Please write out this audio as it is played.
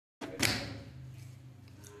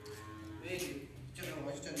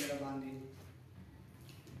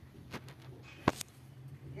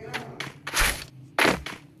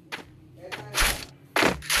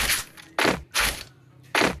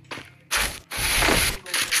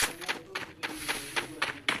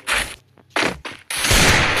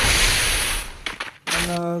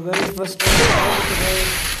Very first time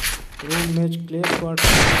room match clay squad.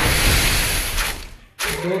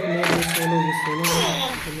 Don't make this solo with solo.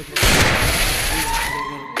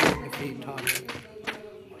 Defeat hard.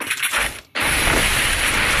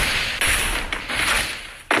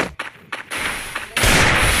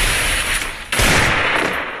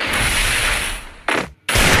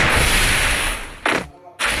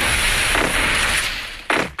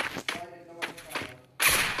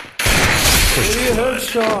 Very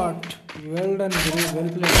headshot. Well done, very well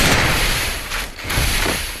played.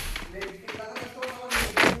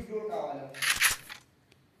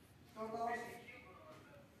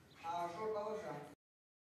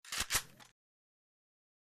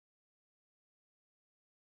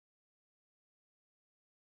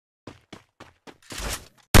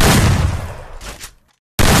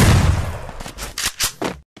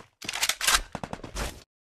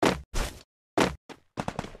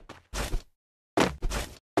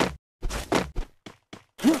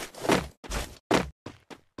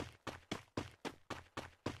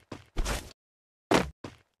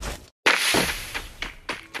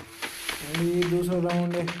 ये दूसरा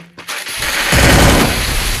round है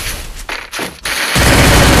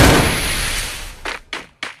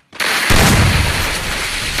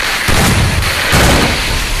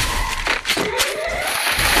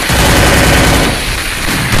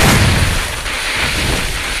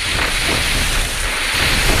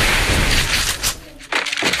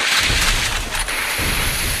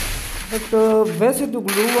but वैसे तो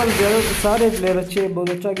glue वाले सारे player अच्छे बहुत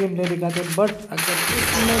अच्छा गेम प्ले दिखाते हैं बट अगर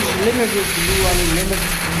इसमें लिमिट ग्लू वाले लिमिट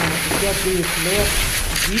क्या प्लेयर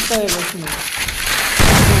जीता है उसमें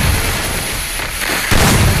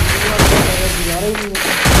गुजारा ही नहीं होता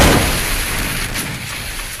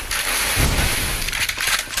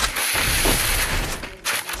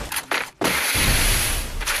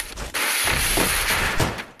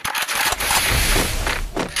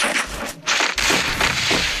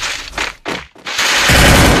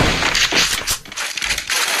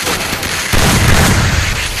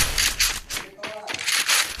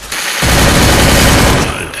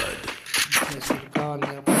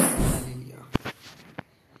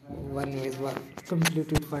one is one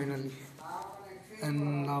completed finally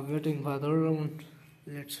and now waiting for the third round.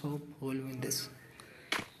 Let's hope who will win this.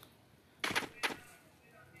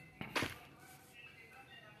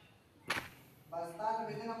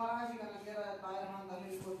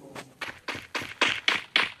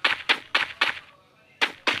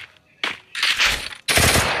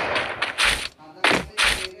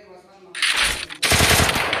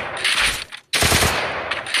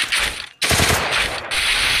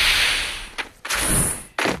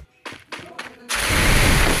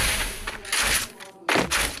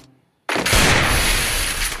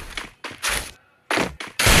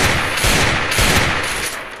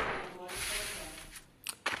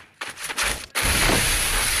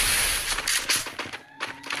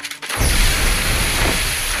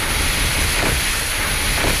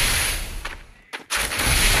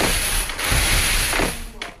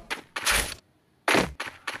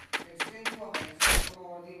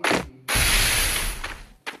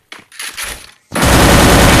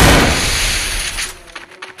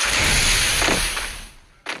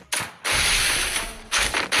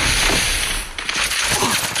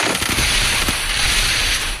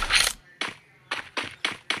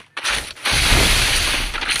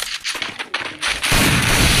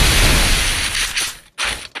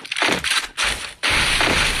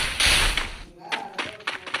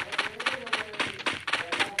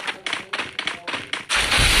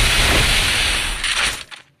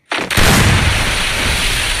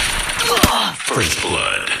 First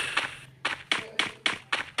blood.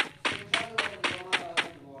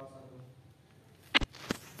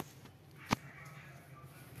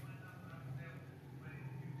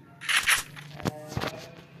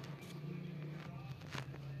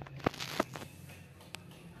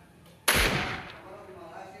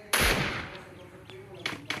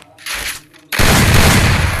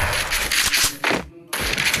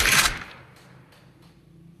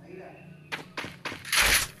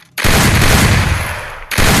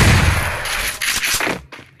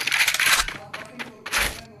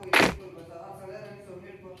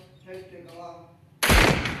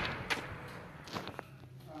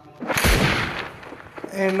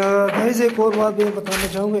 And guys, guys एक और बात मैं बताना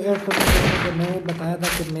चाहूँगा ऐड करने के लिए, तो मैं बताया था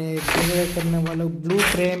कि मैं गिव करने वाला हूँ ब्लू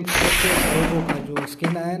फ्रेम का जो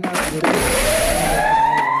स्किन आया ना, जो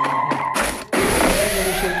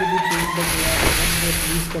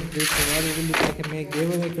प्लीज़ कंप्लीट करवा दीजिए ताकि मैं गिव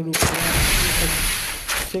अवे करूँ।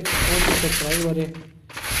 640 सब्सक्राइबर है,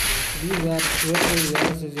 प्लीज़ यार शेयर करो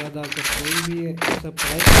ज़्यादा से ज़्यादा। अगर कोई भी है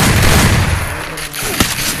सब्सक्राइब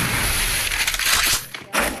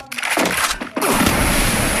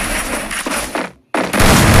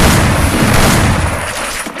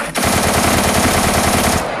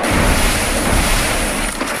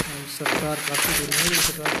सरकार काफ़ी दिन है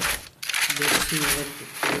सरकार देखी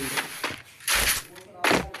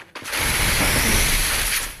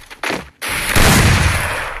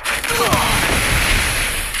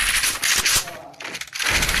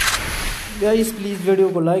गाइस प्लीज़ वीडियो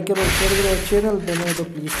को लाइक करो, शेयर करो, चैनल पे नए तो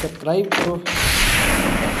प्लीज़ सब्सक्राइब करो।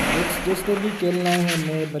 जिसने भी खेलना है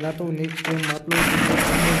मैं बनाता हूँ नेक्स्ट टाइम आप लोग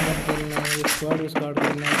खेलना है, स्क्वाड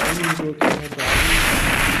खेलना है, वीडियो खेलना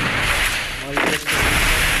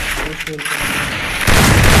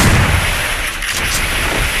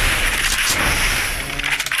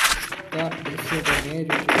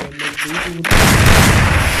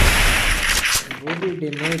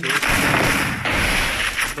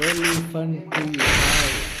really fun to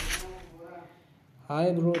hi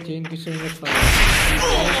bro, thank you so much for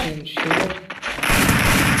like and share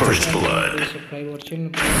first blood subscribe our channel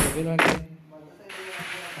please।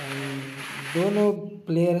 दोनों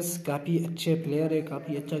प्लेयर्स काफ़ी अच्छे प्लेयर है,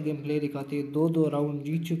 काफ़ी अच्छा गेम प्ले दिखाते हैं, दो राउंड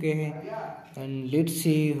जीत चुके हैं। And let's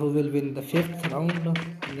see who will win the fifth round. The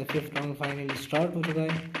fifth round finally start हो चुका है।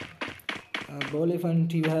 बॉल फन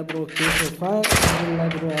ठीक है ब्रो, केस फाइन अल्हम्दुलिल्लाह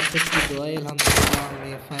ब्रो, आप सबकी दुआएं अल्हम्दुलिल्लाह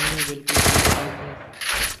मैं फाइनल बिल्कुल।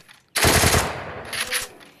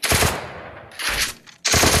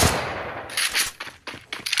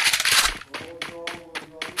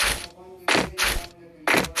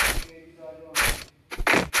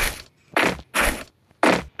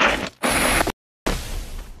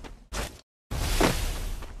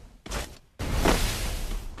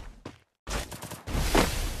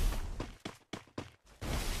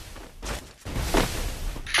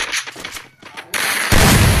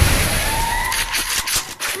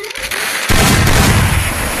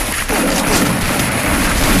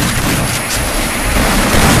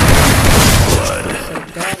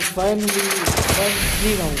 Finally,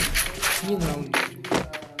 three round.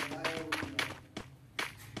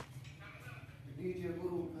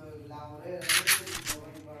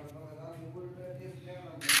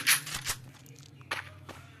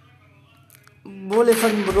 बोले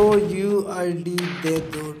फन ब्रो UID दे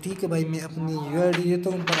दो। ठीक है भाई, मैं अपनी UID देता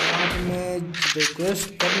हूँ, पर आप में रिक्वेस्ट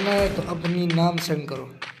करना है तो अपनी नाम सेंड करो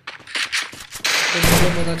तो मुझे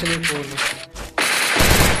पता चले कौन है।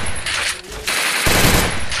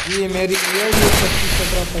 ये मेरी UID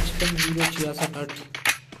 2517550668।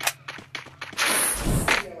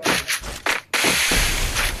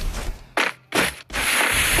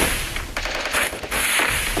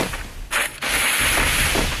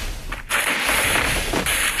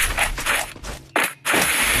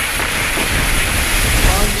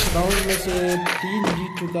 राउंड में से 3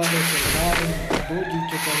 जीत चुका है सरकार, 2 जीत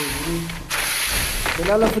चुका है गुरु।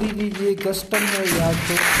 बिलाल अफरीदी ये कस्टम है यार,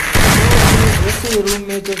 तो ऐसे रूम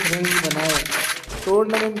में जो फ्रेंड्स बनाए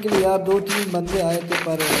टूर्नामेंट के लिए यार 2-3 बंदे आए थे,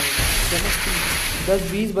 पर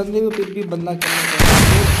 10-20 बंदे को फिर भी बंदा करना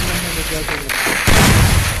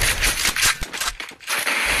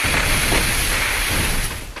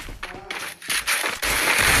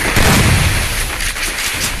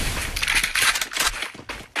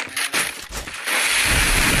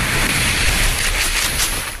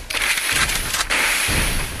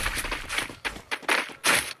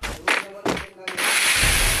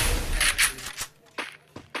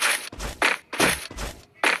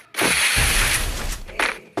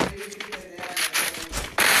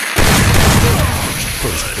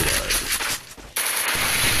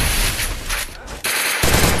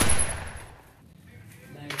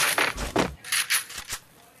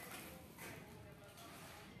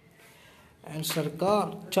एंड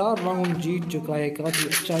सरकार 4 राउंड जीत चुका है, काफ़ी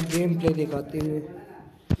अच्छा गेम प्ले दिखाते हुए।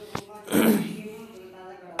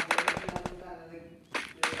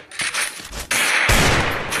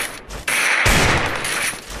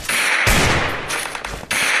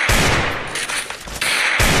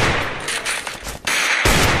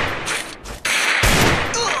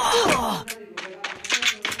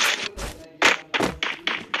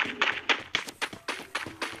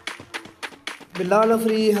 बिलाल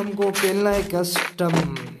अफरी हमको खेलना है कस्टम।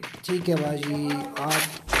 ठीक है भाई, आप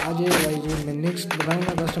आ जाइए भाई जी, मैं नेक्स्ट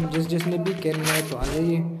बनाऊंगा कस्टम। जिसने भी खेलना है तो आ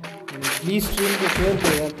जाइए। प्लीज़ स्ट्रीम को शेयर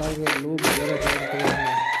करो यार, ताकि लोग ज़्यादा ज्वाइन करें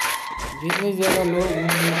हमें। जितने ज़्यादा लोग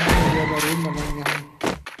होंगे उतने ज़्यादा रूम बनाएंगे हम।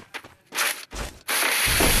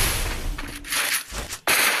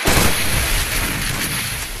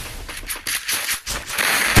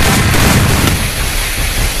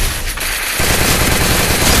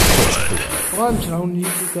 पाँच राउंड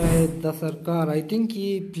जीत चुका है द सरकार। आई थिंक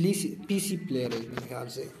ये पीसी प्लेयर है मेरे ख्याल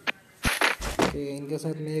से, कि इनके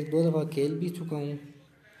साथ मैं एक दो दफ़ा खेल भी चुका हूँ,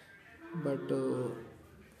 बट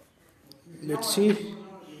लेट्स सी।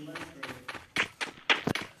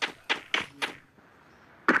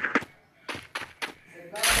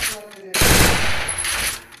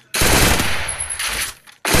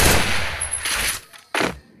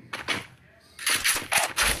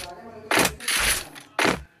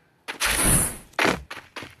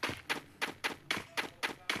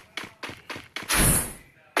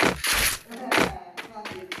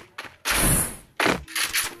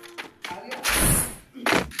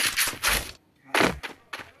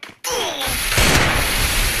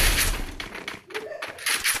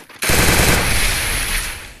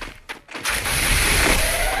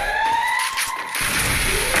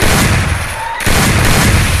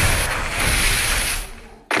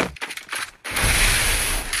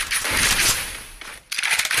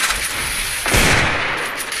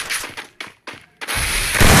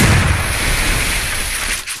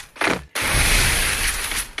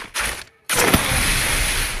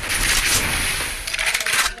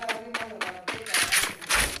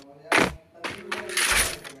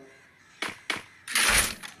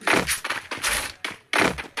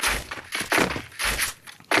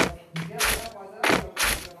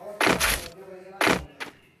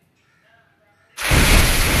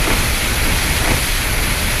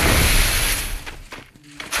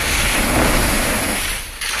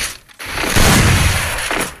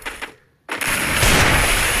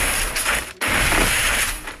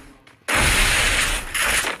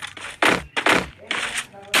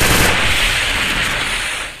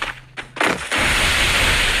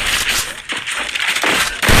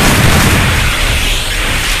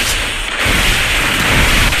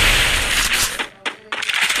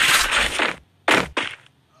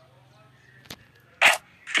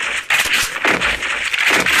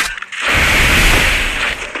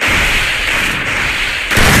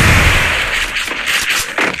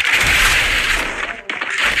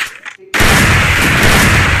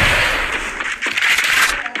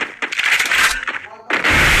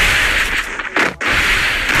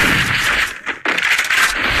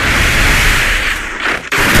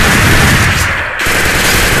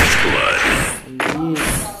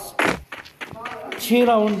 छः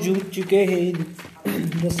राउंड जीत चुके हैं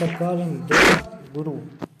द सरकार गुरु,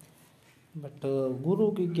 बट गुरु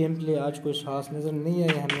की गेम प्ले आज कोई खास नज़र नहीं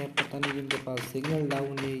आई हमें। पता नहीं जिनके पास सिग्नल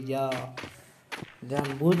डाउन है या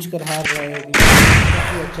जानबूझ कर हार रहा है,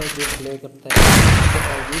 काफ़ी अच्छा गेम प्ले करता है।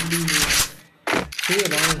 भी 6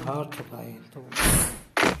 राउंड हार चुका है, तो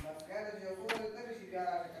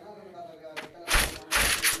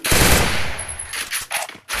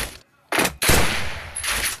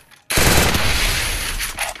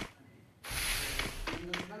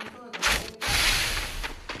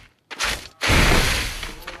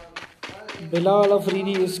बिलाल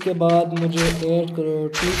अफरीदी इसके बाद मुझे ऐड करो।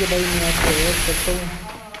 ठीक है भाई, मैं आपको ऐड करता हूँ।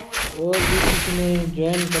 और भी किसी ने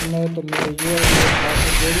ज्वाइन करना है तो मेरे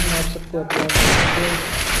जोड़ूंगा आप सबको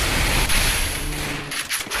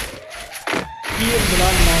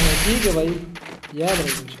बिलाल नाम है। ठीक है भाई, याद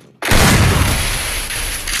रखें।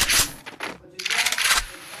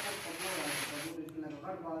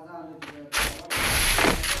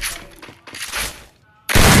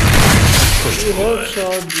 हेड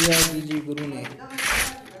शॉट दिया जी गुरु ने।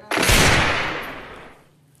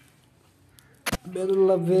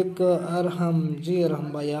 अरहम जी,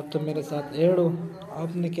 अरहम भाई आप तो मेरे साथ ऐड हो,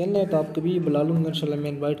 आपने कहना है तो आप कभी बुला लूँगा इंशाल्लाह,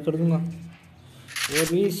 मैं इनवाइट कर दूँगा। और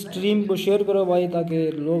भी स्ट्रीम को शेयर करो भाई, ताकि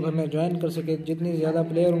लोग हमें ज्वाइन कर सके। जितने ज़्यादा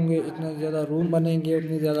प्लेयर होंगे इतना ज़्यादा रूम बनेंगे,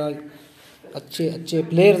 उतने ज़्यादा अच्छे अच्छे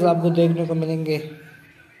प्लेयर्स आपको देखने को मिलेंगे।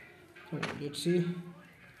 Let's see.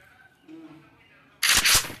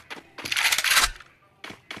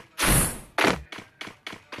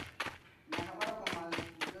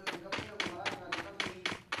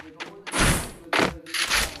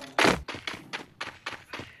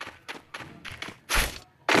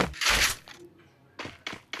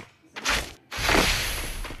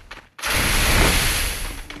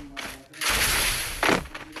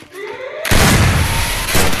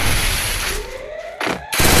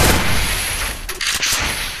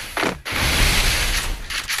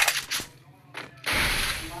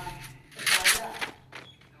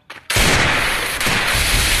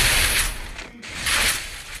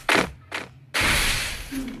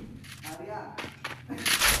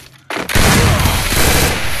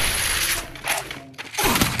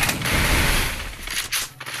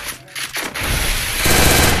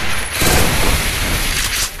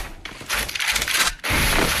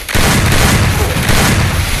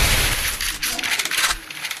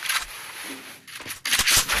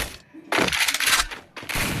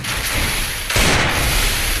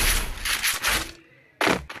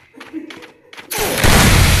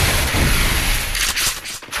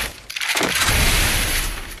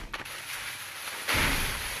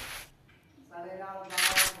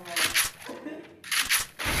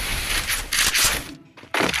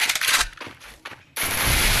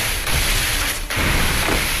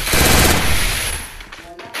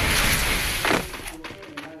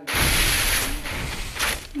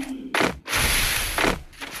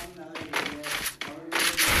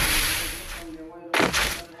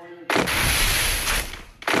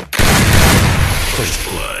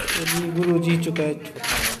 जी गुरु जीत चुका है।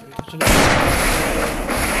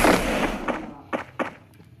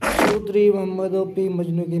 Chaudhary Mohammad OP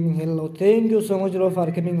Majnu gaming, hello, thank you so much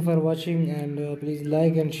for coming for watching and please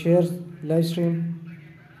like and share live stream.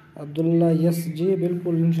 Abdullah yes जी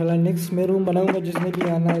बिल्कुल, इंशाल्लाह नेक्स्ट मैं रूम बनाऊंगा, जिसने भी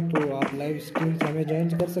आना है तो आप लाइव स्ट्रीम से हमें ज्वाइन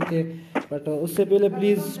कर सके। बट उससे पहले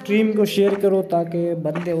प्लीज़ स्ट्रीम को शेयर करो ताकि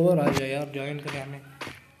बंदे और आ जाए यार, ज्वाइन करें हमें।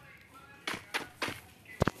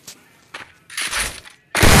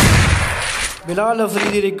 बिलाल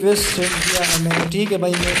अफरीदी रिक्वेस्ट सेंड किया है मैंने, ठीक है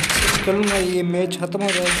भाई, मैं करूँगा, ये मैच ख़त्म हो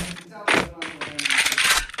जाए।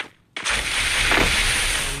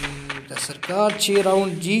 सरकार 6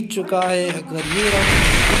 राउंड जीत चुका है, अगर ये राउंड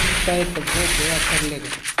जीतता है तो वो क्या कर लेगा।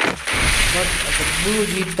 बट अगर ब्लू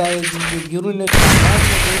जीतता है, क्योंकि गुरु ने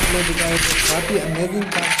गेम प्ले दिखाया तो काफ़ी अमेजिंग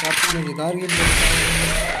था, काफ़ी मज़ेदार गेम प्ले दिखाया।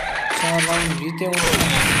 4 राउंड जीते हुए,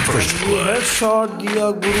 हेड शॉट दिया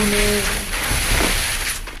गुरु ने,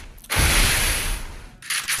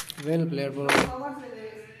 वेल प्लेयर ब्रो।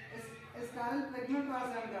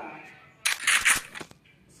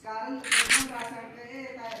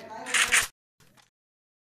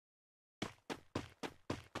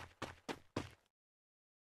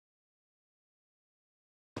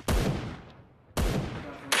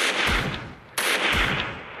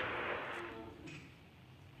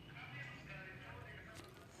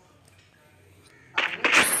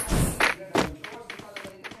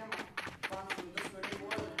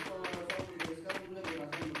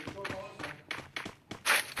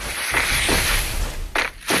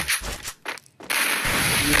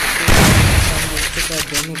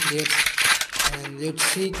 दोनों प्लेयर लेट्स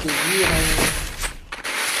सी कि ये राउंड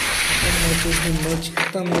मैच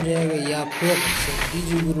खत्म हो जाएगा या फिर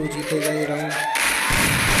डीजी गुरु जीतेगा ये राउंड।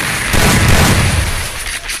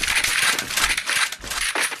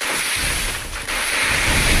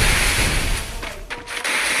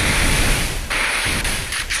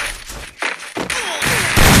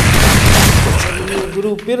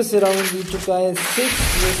 गुरु फिर से राउंड जीत चुका है, 6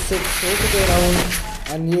 हो चुके राउंड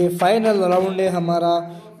एंड ये फाइनल राउंड है हमारा,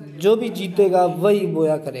 जो भी जीतेगा वही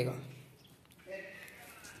बोया करेगा।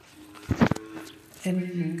 एंड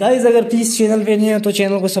गाइस अगर प्लीज़ चैनल पे नहीं है तो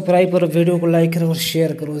चैनल को सब्सक्राइब करो, वीडियो को लाइक करो और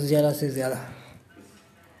शेयर करो ज़्यादा से ज़्यादा,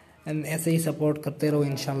 एंड ऐसे ही सपोर्ट करते रहो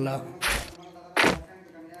इंशाल्लाह।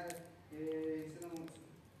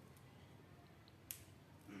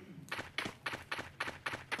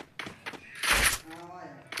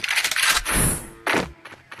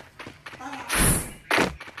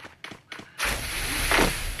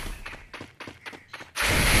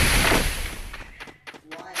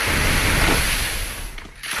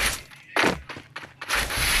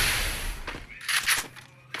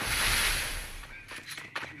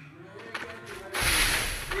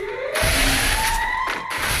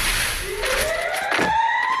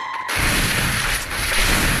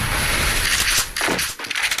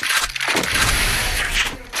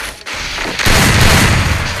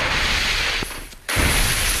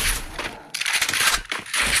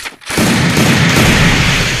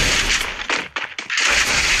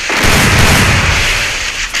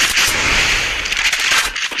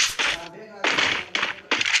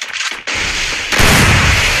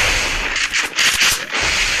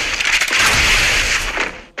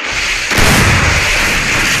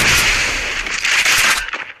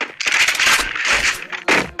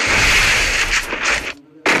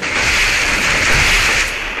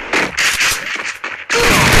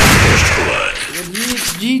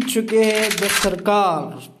 जीत चुके हैं द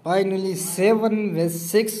सरकार, फाइनली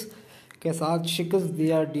 7-6 के साथ शिकस्त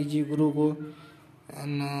दिया डीजी गुरु को।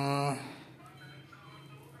 And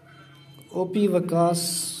OP Waqas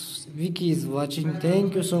Vicky is watching,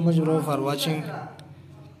 thank you so much bro for watching.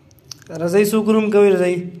 रज़ाई सुकरूम कभी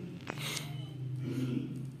रज़ाई,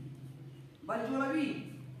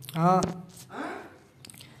 हाँ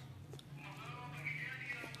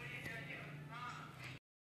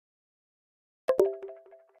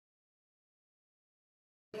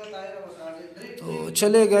तो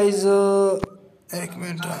चले गाइज, एक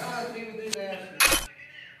मिनट,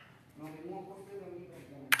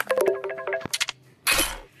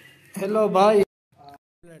 हेलो भाई।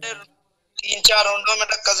 3-4 राउंडों में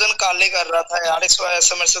कजन काले कर रहा था यार, इस वजह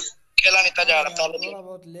से मेरे से खेला नहीं था जा रहा था। थोड़ा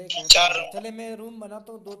बहुत लेट होता है। चले मैं रूम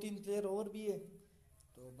बनाता हूँ, 2-3 प्लेयर और भी है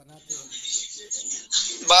तो बनाते हैं।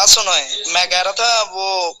 बात सुनो है, मैं कह रहा था वो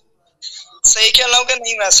सही खेल रहा हूँ कि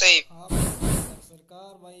नहीं वैसे ही। सरकार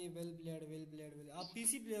भाई वेल प्लेयर्ड, आप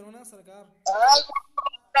पीसी प्लेयर हो ना सरकार?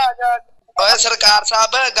 ओए सरकार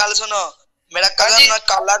साहब गल सुनो, मेरा कजन ना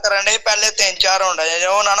काला करन दे पहले 3-4 राउंड है,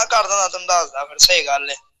 जो ना ना कर दंदा तुम दसदा फिर सही गल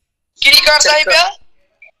है। की करदा है पिया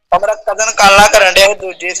हमारा कजन काला करन डे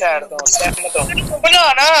दूसरी साइड तो सेकंड तो बना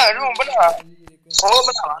ना रूम बना वो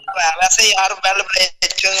बना वैसे यार वेल प्ले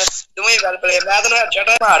तू ही वेल प्ले मैं तो हेडशॉट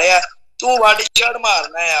मारया तू बॉडी शॉट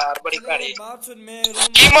मारना यार बड़ी चले कड़ी बात सुन, मैं रूम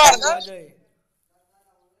की मारना आ जाए।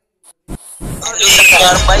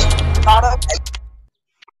 यार भाई सारा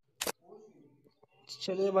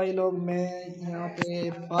चले भाई लोग, मैं यहाँ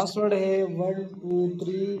पे पासवर्ड है 1 2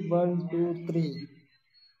 3 1 2 3।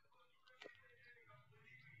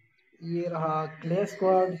 ये रहा क्ले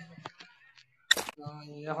स्क्वाड।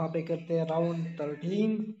 यहाँ पे करते हैं राउंड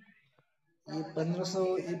 13। ये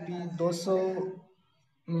 1500 EP 200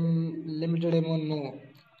 limited ammo no.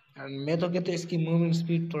 And मैं तो कहते इसकी मूवमेंट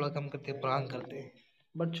स्पीड थोड़ा कम करते प्रांग करते,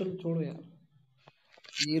 बट चलो छोड़ो यार।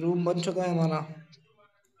 ये रूम बन चुका है हमारा।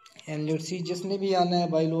 एंड लेट्स सी, जिसने भी आना है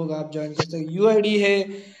भाई लोग आप ज्वाइन कर सकते। UID है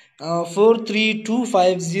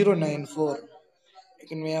 432509 4।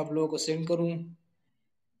 लेकिन मैं आप लोगों को सेंड करूँ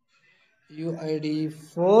UID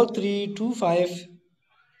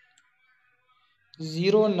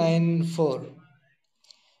 432509 4।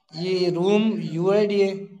 ये रूम UID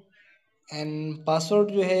है एंड पासवर्ड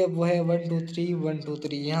जो है वो है 1 2 3 1 2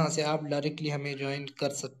 3। यहाँ से आप डायरेक्टली हमें ज्वाइन कर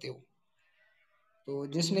सकते हो। तो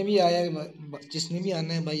जिसने भी आना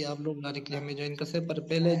है भाई आप लोग डायरेक्टली हमें ज्वाइन कर सकते। पर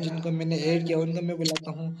पहले जिनको मैंने ऐड किया उनका मैं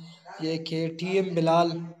बुलाता हूँ। ये एक है TM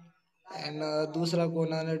बिलाल एंड दूसरा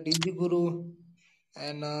कौन आना DG गुरु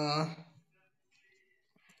एंड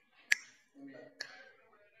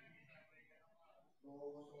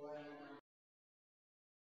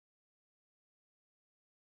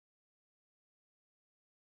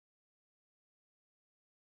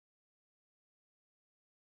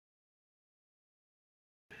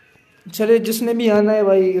चले जिसने भी आना है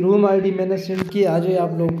भाई रूम ID मैंने सेंड की, आ जाए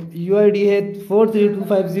आप लोग। UID है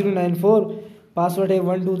 432509 4। पासवर्ड है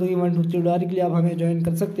 1 2 3 1 2 3। डायरेक्टली आप हमें ज्वाइन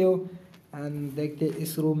कर सकते हो। एंड देखते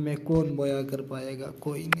इस रूम में कौन बोया कर पाएगा,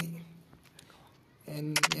 कोई नहीं।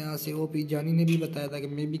 एंड यहाँ से OP जानी ने भी बताया था कि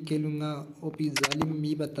मैं भी खेलूँगा। OP जालिम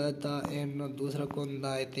भी बताया था एंड दूसरा कौन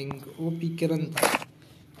था, आई थिंक OP किरण था।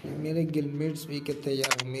 मेरे गिलमेट्स भी कहते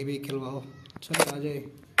यार मैं भी खिलवाओ, चलो आ जाए।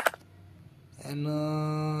 एंड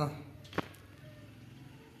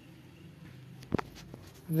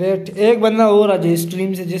वेट, एक बंदा और आ जाए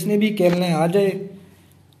स्ट्रीम से, जिसने भी खेलना है आ जाए।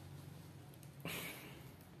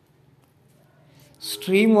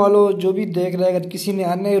 स्ट्रीम वालों जो भी देख रहे हैं, अगर किसी ने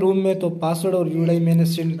आना है रूम में तो पासवर्ड और UID मैंने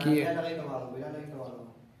सेंड किए।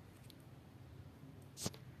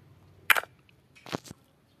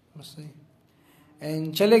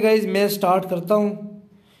 एंड चले गाइस मैं स्टार्ट करता हूँ।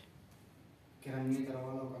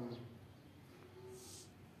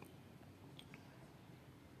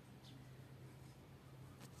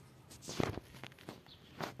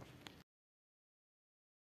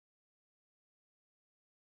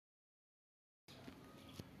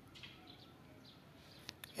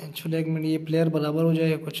 चलो एक मिनट, ये प्लेयर बराबर हो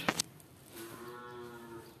जाए कुछ।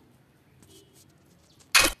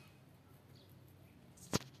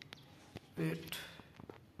 Wait,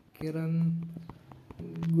 Kiran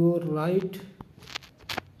go right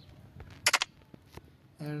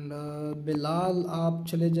and Bilal आप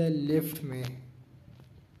चले जाए लेफ्ट में।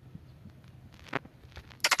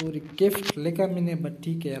 सॉरी गिफ्ट लिखा मैंने, बट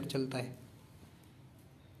ठीक है यार चलता है।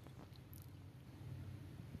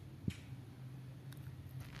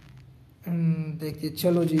 देखिए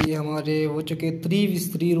चलो जी, ये हमारे हो चुके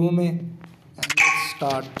 3v3 रूम है। And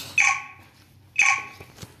start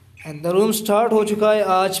and the room start हो चुका है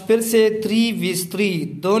आज फिर से 3v3।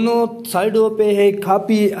 दोनों साइडों पे है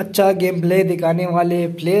काफ़ी अच्छा गेम प्ले दिखाने वाले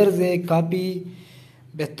प्लेयर्स है, काफ़ी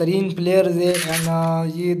बेहतरीन प्लेयर्स है।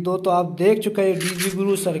 एंड ये दो तो आप देख चुके हैं DG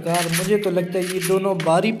गुरु सरकार। मुझे तो लगता है ये दोनों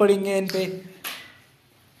भारी पड़ेंगे इन पे,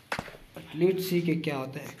 बट लेट्स सी के क्या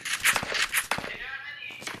होता है।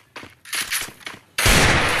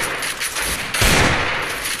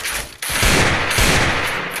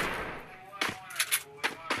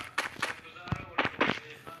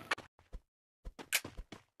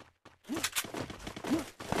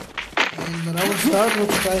 राउंड स्टार्ट हो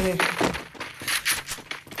चुका है।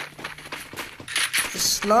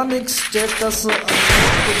 इस्लामिक स्टेटस को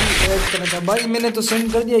भी ऐड करना था भाई, मैंने तो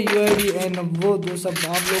सेंड कर दिया UID एंड वो दो सब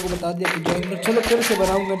आप लोगों को बता दिया कि ज्वाइन कर। चलो फिर से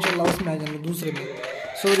बनाऊंगा इंशाल्लाह, उसमें आ जाएंगे दूसरे में,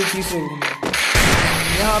 सॉरी तीसरे रूम में।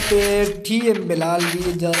 यहाँ पे TM बिलाल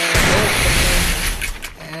भी जा रहा है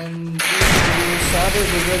एंड सारे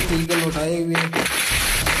रिजल्ट लीगल उठाए हुए।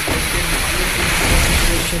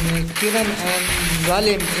 किरण एंड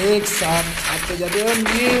जालिम एक साथ आते जाते हैं।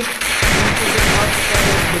 ये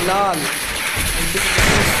बिलाल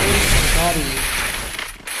सरकारी,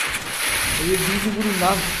 ये DG गुरु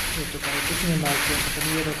नाम हो चुका है, किसने नाम किया पता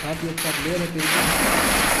नहीं। ये तो काफ़ी अच्छा प्लेयर है।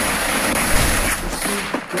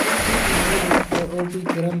 ओपी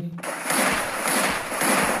किरण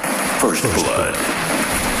First blood.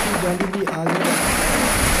 जानी भी आगे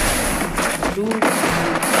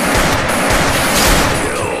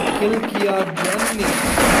किल किया जानी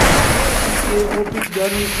ये ओपी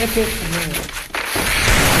जानी एफएफ में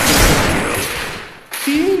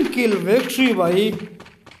 3 किल विक्ट्री भाई।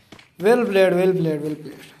 Well played well played well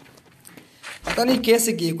played. पता नहीं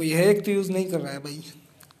कैसे किए, कोई हैक तो यूज़ नहीं कर रहा है भाई,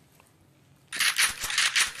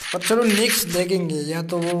 पर चलो नेक्स्ट देखेंगे, या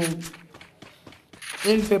तो वो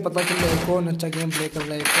इन पे पता चल रहा है कौन अच्छा गेम प्ले कर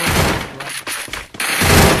रहा है, कौन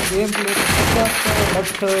गेम प्ले अच्छा है, बट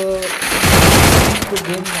तो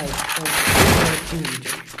गेम ना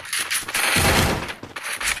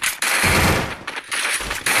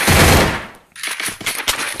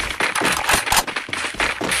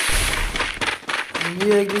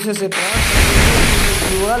ये एक दूसरे से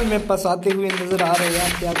दीवार में फंसाते हुए नजर आ रहे हैं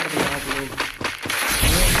यार। क्या कर रहे हैं आप लोग,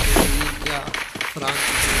 क्या फराक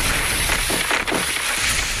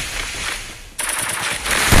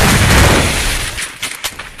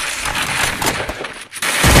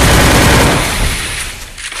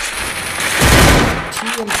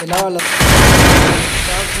फिलहाल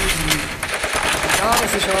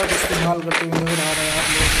से शॉट इस्तेमाल करते हुए नजर आ रहे हैं आप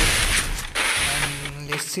लोग।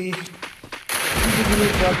 लेट्स सी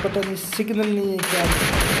पता नहीं सिग्नल नहीं है क्या,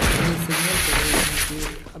 सिग्नल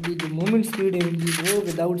अभी जो मूवमेंट स्पीड है उनकी वो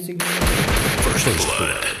विदाउट सिग्नल।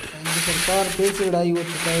 सरकार पे से लड़ाई हो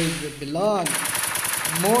चुका है बिलाल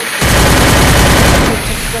मौत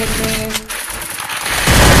चक्कर में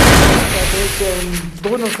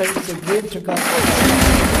दोनों साइड से घेर चुका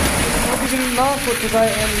नॉक हो चुका है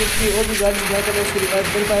एंड वो भी गाड़ी जाकर उसको रिवाइव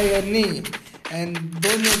कर पाएगा नहीं, एंड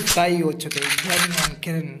दोनों टाई हो चुके हैं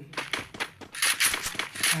किरण।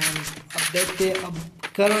 अब देखते हैं अब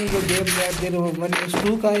करण जो गेम दे रहे हो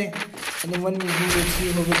 1-2 का है, and 1-2 सी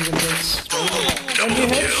हो गई and ये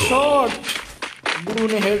हेडशॉट गुरु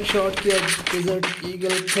ने हेडशॉट किया डेजर्ट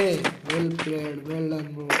ईगल थे। Well played well done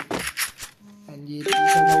bro. And ये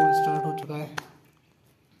तीसरा राउंड स्टार्ट हो चुका है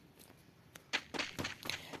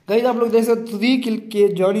गाइस। आप लोग देख सकते 3 किल किए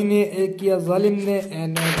जॉनी ने, 1 किया जालिम ने,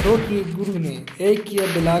 एंड 2 किए गुरु ने, 1 किया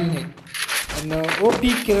बिलाल ने, and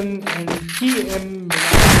OP Kiran and TM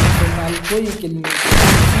Bilal कोई किल नहीं।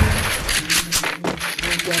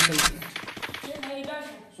 क्या चलता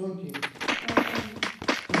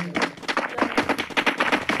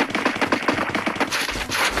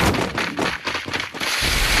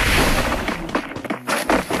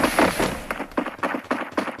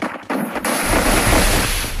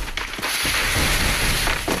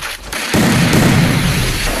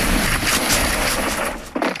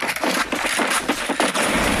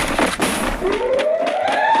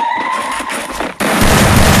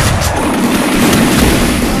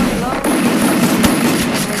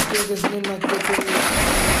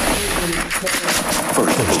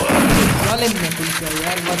है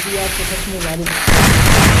यार, बाकी आपको सच में जालिम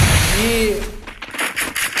ये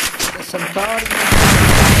सरकार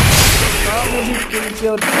ने भी किल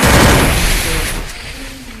किया और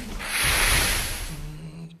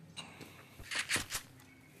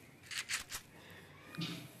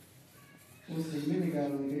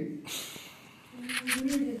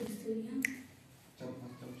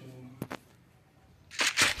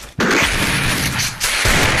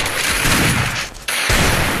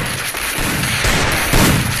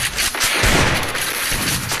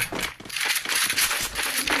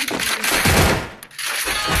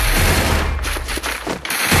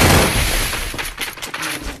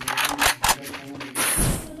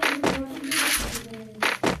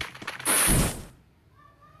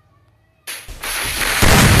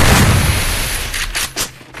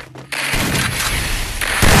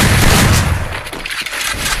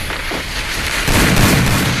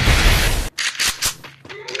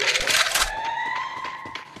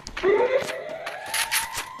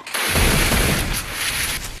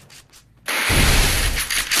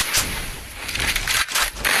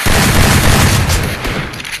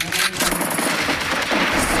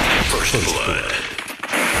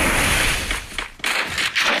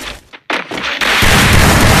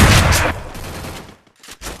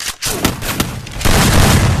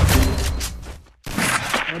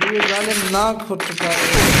ये जालिम नाक हो चुका है।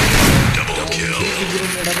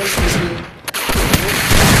 डबल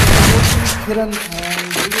किरण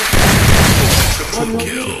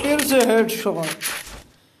फिर से हेडशॉट।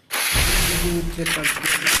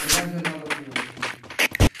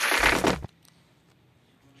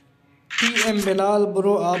 TM बिलाल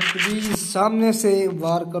ब्रो, आप प्लीज सामने से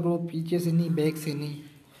वार करो, पीछे से नहीं, बैक से नहीं।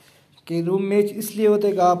 कि रूम मैच इसलिए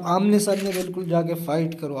होते कि आप आमने सामने बिल्कुल जाके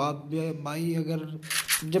फाइट करो। आप भाई अगर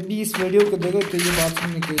जब भी इस वीडियो को देखो तो ये बात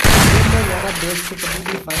सुनने के ज़्यादा देर से कभी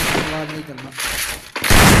भी फाइट बर्बाद नहीं करना।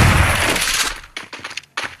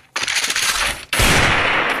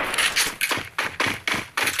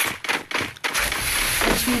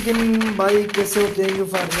 भाई कैसे हो? Thank you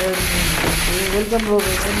for welcome bro. और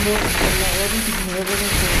भी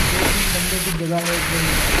बंदे की जगह है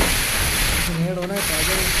नेड होना है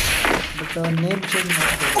पागल, बट नेम चेंज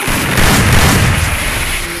मत करो।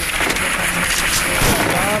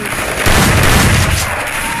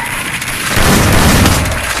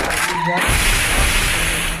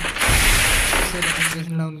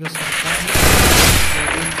 उनके सरकार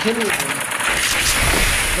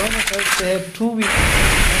दोनों साइड पे है 2v।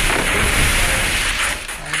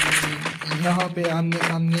 यहाँ पे आमने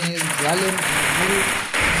सामने जालिम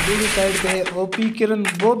दूसरी साइड पे है ओपी किरण,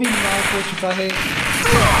 वो भी मार हो चुका है।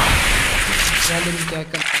 जालिम क्या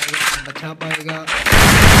कर पाएगा, बचा पाएगा?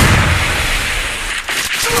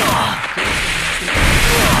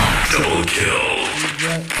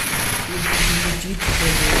 जीत चुके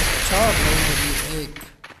हैं 4 राउंड अभी 1।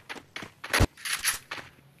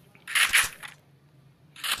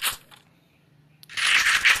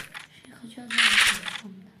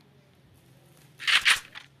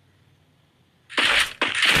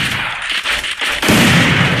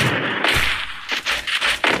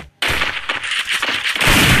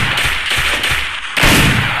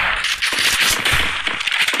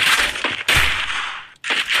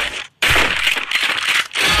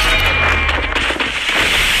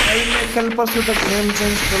 कल परसों तक नेम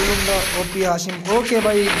चेंज कर लूँगा ओपी हाशिम। ओके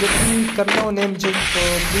भाई, जब भी करना हो नेम चेंज तो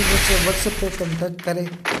प्लीज़ मुझसे व्हाट्सएप पे कॉन्टैक्ट करें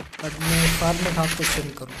और मैं फॉर्मेट आपको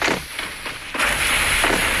सेंड करूँ।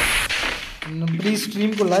 प्लीज़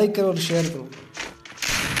स्ट्रीम को लाइक करो और शेयर करो।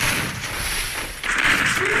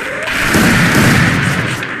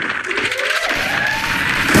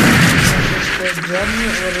 जानी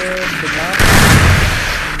और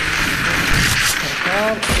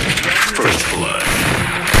सरकार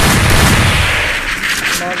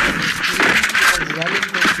जालिम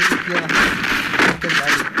को किल किया तो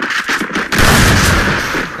भाई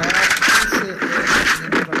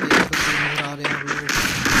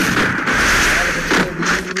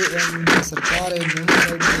सरकार है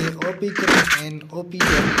ओपी के एंड ओपी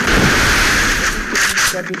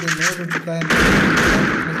का भी डैमेज हो चुका है।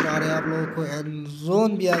 नजर आ रहा है आप लोगों को, एंड जोन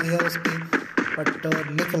भी आ गया उसके, बट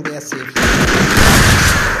निकल गया सेफ।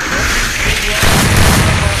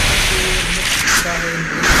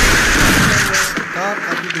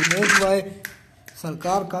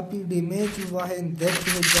 सरकार काफी डैमेज हुआ है।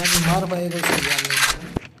 देखते हैं जान मार पाएगा उसको जान नहीं।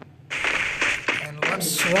 एंड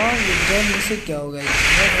व्हाट्स रॉन्ग विद जान, इसे क्या होगा?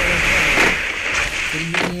 फिर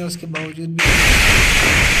भी नहीं है उसके बावजूद भी।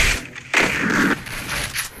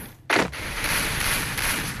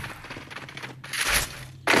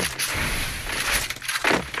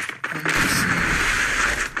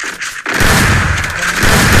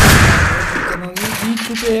 जीत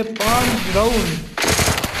चुके हैं 5 राउंड।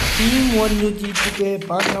 टीम 1 जो जीत चुके हैं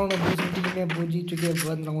 5 राउंड और दूसरी टीम में वो जीत चुके हैं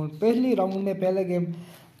 1 राउंड। पहली राउंड में पहला गेम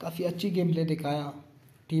काफ़ी अच्छी गेम प्ले दिखाया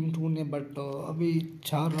टीम 2 ने, बट अभी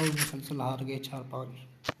 4 राउंड मुसलसल हार गए 4-5।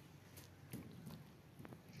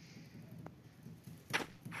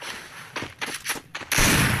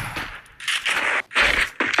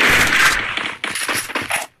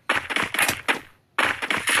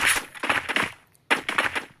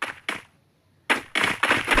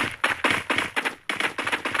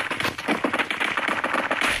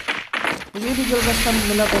 मुझे भी जल्द कस्टम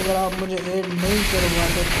मिला तो अगर आप मुझे ऐड नहीं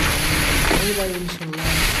करवाते तो भाई इंशाल्लाह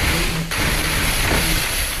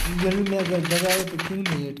जल्द में अगर जगह है तो क्यों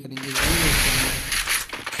नहीं ऐड करेंगे,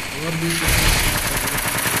 और भी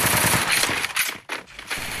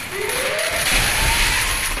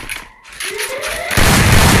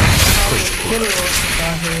फिर हो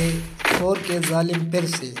चुका है 4 के जालिम फिर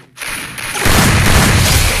से।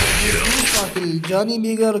 जानी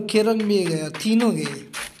भी गया और किरण भी गया, तीनों गए।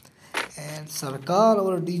 सरकार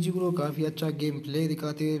और डीजी ग्रो काफ़ी अच्छा गेम प्ले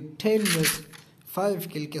दिखाते हैं। 10-5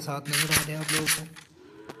 किल के साथ नजर आ रहे हैं आप लोगों को।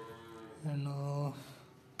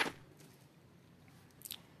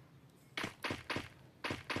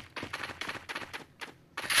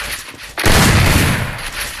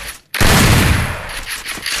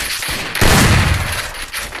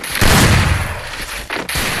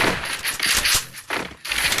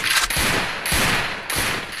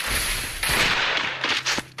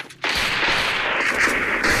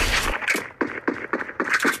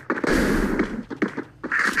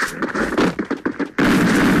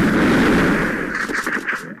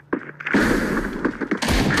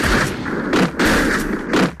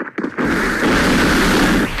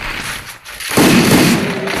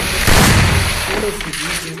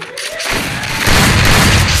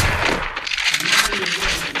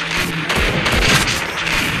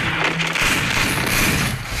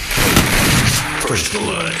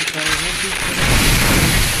 है वो भी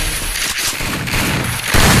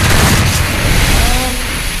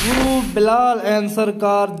गुरु बिलाल एंड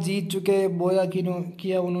सरकार जीत चुके बोया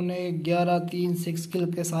किया उन्होंने 11-3 6 किल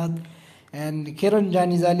के साथ। एंड किरण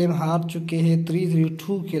जानी जालिम हार चुके हैं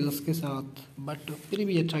 3-2 किल्स के साथ, बट फिर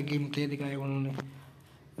भी अच्छा गेम प्ले दिखाया उन्होंने,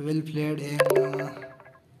 वेल प्लेड। एंड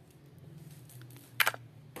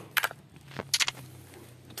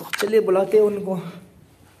तो चलिए बुलाते हैं उनको।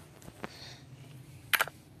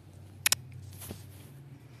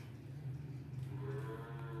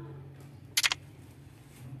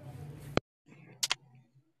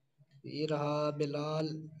 ये रहा बिलाल,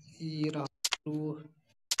 ये रहा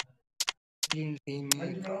टीम में।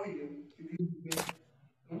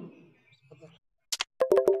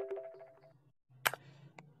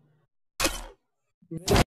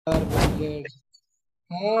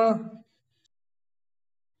 हाँ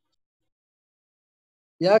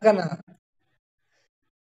क्या करना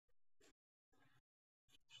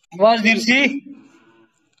आवाज देर सी।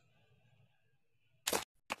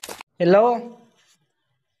 हेलो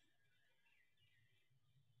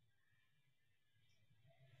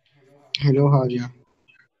हेलो हारिया।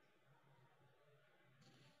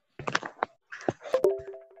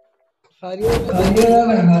 हारिया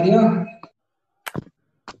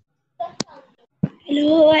हेलो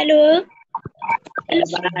हेलो हेलो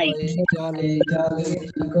भाई। भाई क्या हाल है, क्या ठीक हाल है, हो?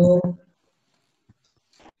 ठीक हो?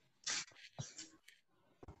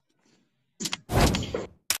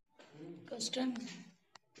 कस्टम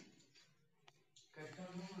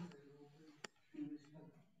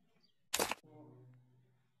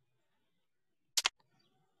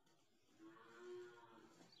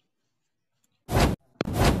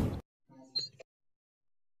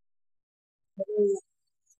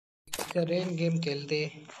रेन गेम खेलते।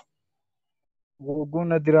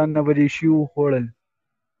 غوږونه دې رانه بریښي وخوړل.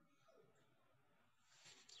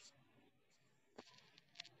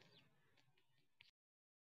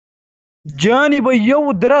 جانې به یو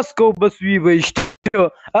درس کو بس وي به اشته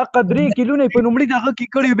هغه 3 کیلونه په لومړي دغه کې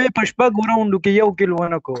کړي به په شپږو راوندو کې 1 کیلو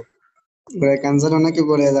ونه کو. کانزل نه کې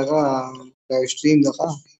ګولې دغه لایو سټریم دغه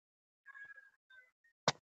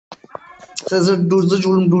زه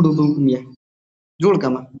جوړم یا جوړ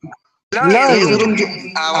کما لا لا یو روم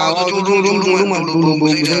आवाज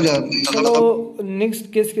चलो नेक्स्ट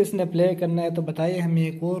किस ने प्ले करना है तो बताइए, हम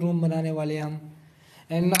एक और रूम बनाने वाले हैं हम।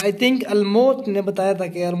 एंड आई थिंक अलमोत ने बताया था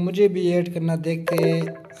कि यार मुझे भी ऐड करना, देखते हैं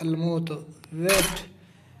अलमोत। वेट,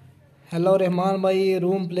 हेलो रहमान भाई,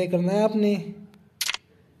 रूम प्ले करना है आपने?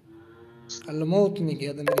 अलमोत ने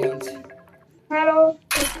किया था मेरे ख्याल से। हेलो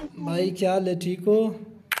भाई क्या हाल है, ठीक हो?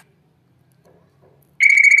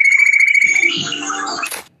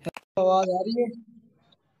 आवाज आ रही है?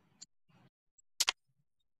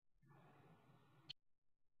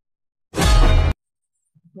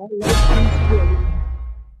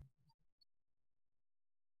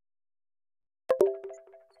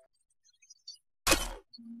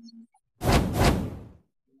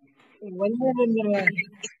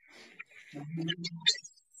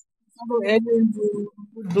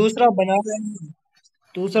 दूसरा बना रहे हैं,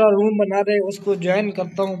 दूसरा रूम बना रहे हैं, उसको ज्वाइन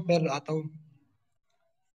करता हूँ फिर आता हूँ।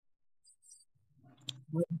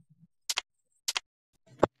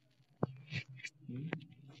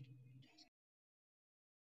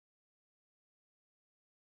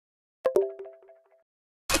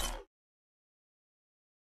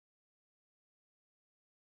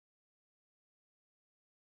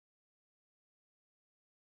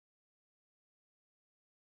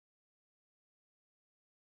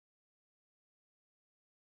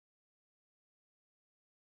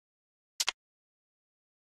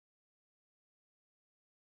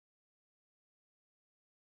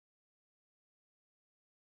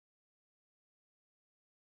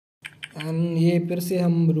 ये फिर से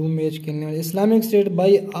हम रूम मैच खेलने वाले। इस्लामिक स्टेट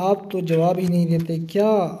भाई आप तो जवाब ही नहीं देते क्या?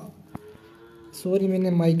 सॉरी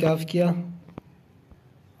मैंने माइक ऑफ किया।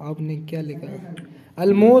 आपने क्या लिखा?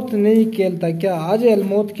 अलमौत नहीं खेलता क्या? आज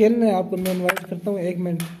अलमौत खेलना है आपको, मैं इनवाइट करता हूँ। 1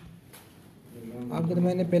 मिनट, आपको तो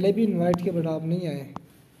मैंने पहले भी इनवाइट किया बट आप नहीं आए।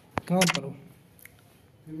 कहाँ पर हो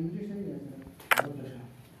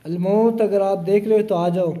अलमौत? अगर आप देख रहे हो तो आ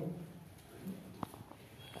जाओ।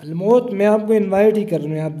 अलमौत मैं आपको इनवाइट ही कर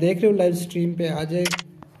रहा हूँ, आप देख रहे हो लाइव स्ट्रीम पे, आ जाए।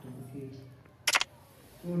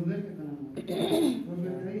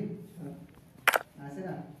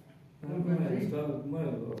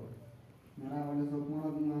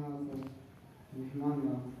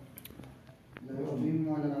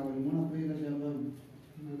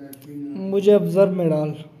 मुझे ऑब्जर्व में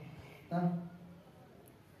डाल।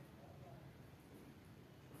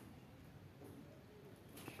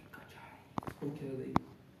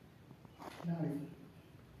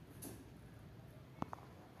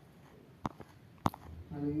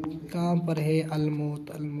 कहाँ पर है अलमौत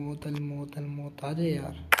अलमौत अलमौत अलमौत? आ जाए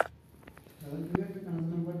यार।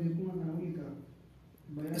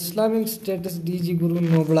 इस्लामिक स्टेटस डीजी गुरु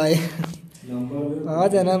नोबड़ाए आ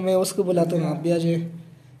जाना, मैं उसको बुलाता हूँ, आप भी आ जाए।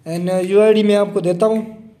 एंड यूआईडी मैं आपको देता हूँ।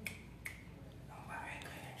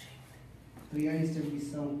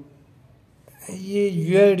 ये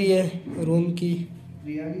यूआईडी है रूम की।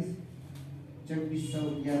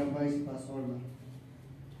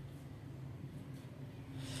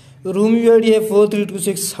 रूम यूआईडी है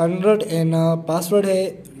 432600 एंड पासवर्ड है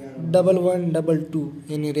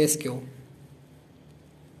 1122 यानी रेस के हो।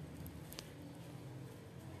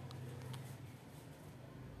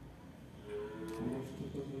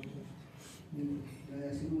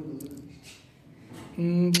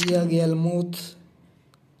 दिया गया अलमौत।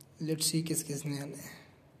 लेट्स सी किस किसने आना है।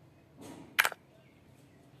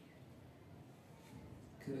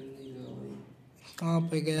 कहाँ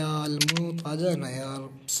पे गया अलमौत? आ जाना यार।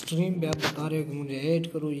 स्ट्रीम पे आप बता रहे हो कि मुझे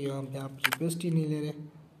ऐड करो, यहाँ पे आप रिक्वेस्ट ही नहीं ले रहे।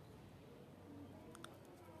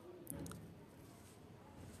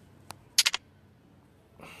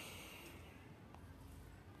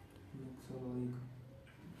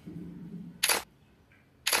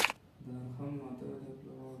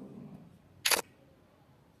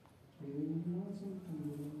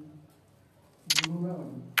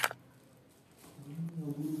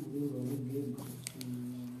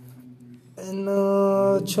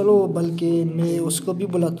 चलो बल्कि मैं उसको भी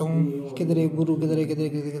बुलाता हूँ। किधर है गुरु? किधर है? किधर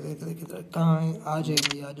किधर किधर किधर किधर कहाँ है? आ जाए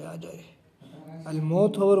भाई, आ जाए आ जाए।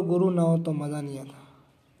 अलमौत हो और गुरु ना हो तो मज़ा नहीं आता।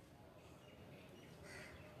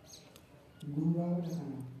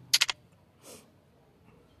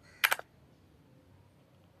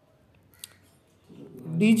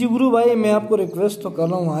 डीजी गुरु भाई मैं आपको रिक्वेस्ट तो कर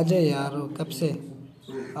रहा हूँ, आ जाए यार। कब से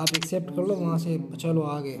आप एक्सेप्ट कर लो वहाँ से। चलो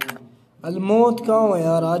आगे। अलमौत कहाँ हो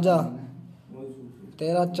यार? आजा,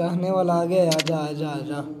 तेरा चाहने वाला आ गया। आजा आजा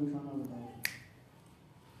आजा।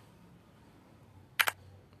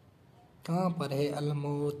 कहाँ पर है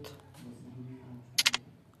अलमौत?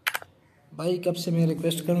 भाई कब से मैं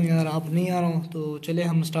रिक्वेस्ट करूँ यार, आप नहीं आ रहा हूँ। तो चले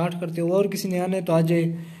हम स्टार्ट करते हो। और किसी ने आना है तो आ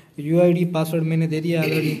जाए। यूआईडी पासवर्ड मैंने दे दिया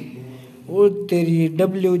ऑलरेडी। और तेरी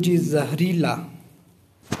WG जहरीला,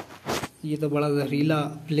 ये तो बड़ा जहरीला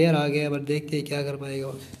प्लेयर आ गया। बट देखते हैं क्या कर पाएगा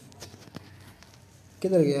वो।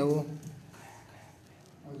 किधर गया वो?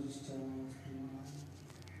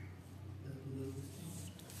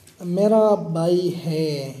 मेरा भाई है।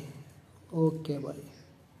 ओके भाई।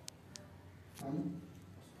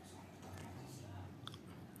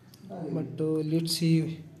 But let's see.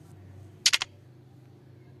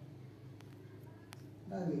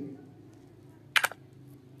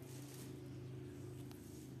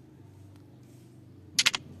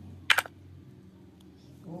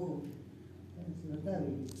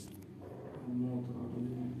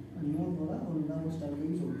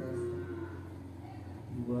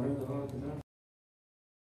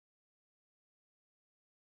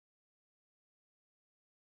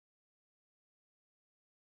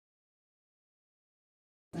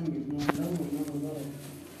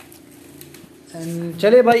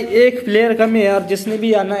 चले भाई, एक प्लेयर कम है यार। जिसने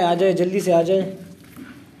भी आना है आ जाए, जल्दी से आ जाए।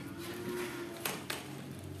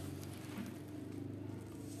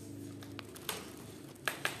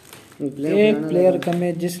 एक प्लेयर कम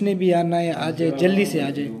है, जिसने भी आना है आ जाए, जल्दी से आ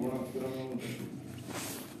जाए।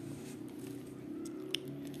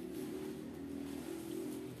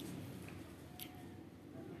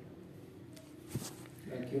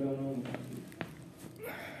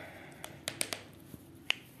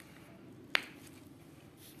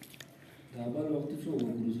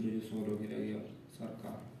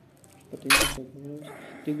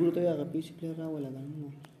 Tiguro to ya PC player ra wala kan no.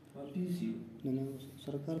 PC. Nana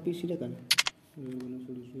सरकार PC ले kan.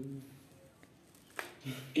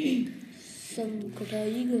 सब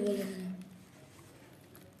कटाई को बोला।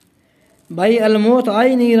 भाई अलमौत आ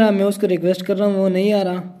ही नहीं रहा। मैं उसको रिक्वेस्ट कर रहा हूँ, वो नहीं आ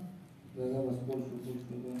रहा।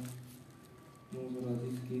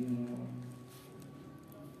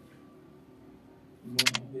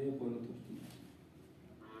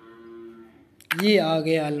 ये आ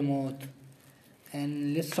गया अलमौत।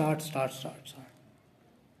 And let's start.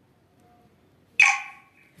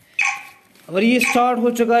 और ये स्टार्ट हो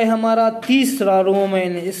चुका है हमारा तीसरा रूम।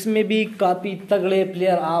 एंड इसमें भी काफ़ी तगड़े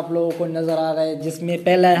प्लेयर आप लोगों को नज़र आ रहे हैं। जिसमें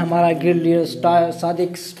पहला है हमारा गिल्ड लीडर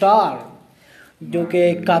सादिक स्टार, जो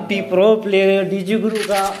कि काफ़ी प्रो प्लेयर है। डीजी गुरु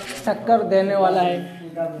का टक्कर देने वाला है।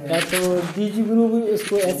 तो डीजी गुरु भी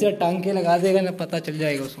इसको ऐसे टांके लगा देगा ना, पता चल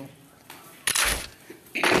जाएगा उसको।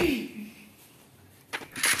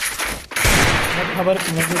 खबर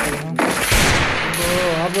तो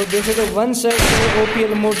आप लोग देखे तो 1 सेट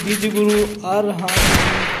OPL मोड डीजी गुरु आ रहा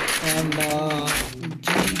है। एंड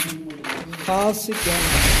खास क्या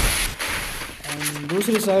एंड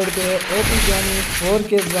दूसरी साइड पे ओपी जानी 4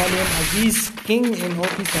 के जालिम अजीज king in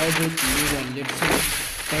OP side let's see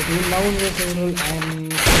that will now will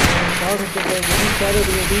and start होते हैं बहुत सारे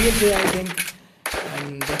रियल से आई थिंक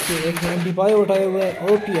एंड देखिए एक एमपी5 उठाए हुए है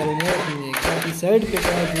ओपी रिमोट में काफी साइड पे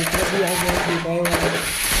का दूसरा भी आगे एमपी5 है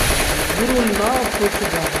गुरु ना खुद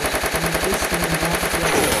चुका है इसने ना किया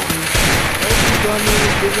ओपी जानी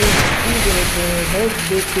हेड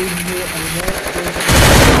देखते हुए अलमोस्ट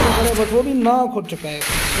बट वो भी ना खुद चुका है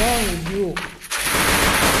व्यू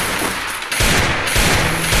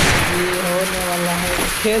ये होने वाला है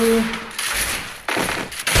खेल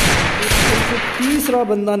तीसरा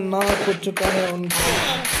बंदा ना खुद चुका है उनको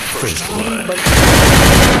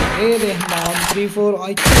रहमान 3-4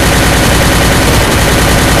 आई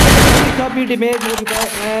काफी डैमेज हो चुका है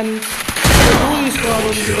एंड पूरी स्क्वाड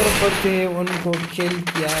उनकी तरफ बढ़ते हैं उनको किल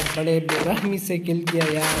किया बड़े बेरहमी से किल किया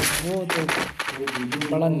यार वो तो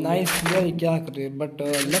बड़ा नाइस किया है क्या करे बट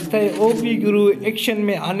लगता है ओपी गुरु एक्शन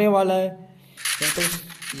में आने वाला है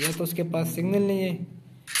या तो उसके पास सिग्नल नहीं है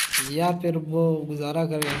या फिर वो गुजारा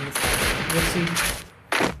करेंगे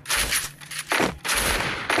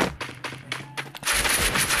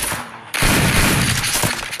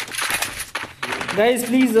गाइस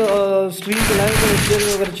प्लीज़ स्ट्रीम को लाइक करो शेयर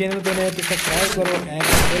करो अगर चैनल पे नए तो सब्सक्राइब करो एंड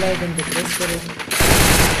बेल आइकन को प्रेस करो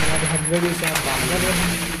हमारे हर वीडियो से आप बाहर रहें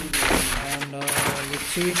एंड लेट्स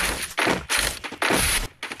सी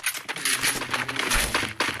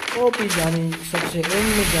ओपी जानी सबसे एंड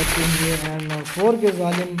में जाते हुए एंड 4 के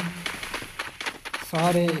जालिम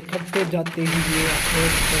सारे इकट्ठे जाते हुए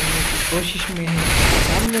अप्रोच करने की कोशिश में हैं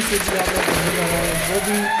सामने से भी आप लोग नजर आ रहा है वो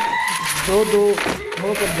भी दो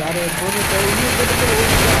होकर जा रहे हैं दोनों को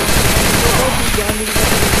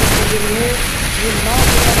ये ना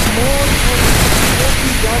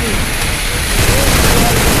जानी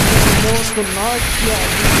को नाश किया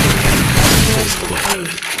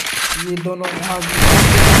ये दोनों यहाँ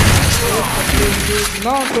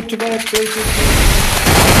ना कुछ चुका है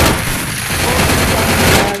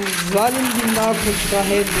जालिम भी ना हो चुका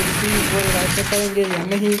है वो करेंगे या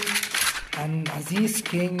नहीं एंड अजीज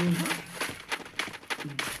किंग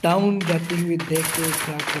डाउन जाती हुई देख के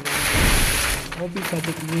क्या कर ओपी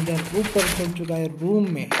सादिक लीडर ऊपर चढ़ चुका है रूम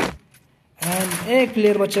में एंड एक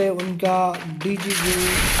प्लेयर बचा है उनका डीजी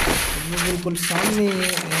वो बिल्कुल सामने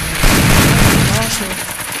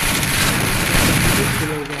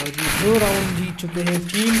दो राउंड जीत चुके हैं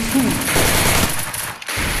टीम 2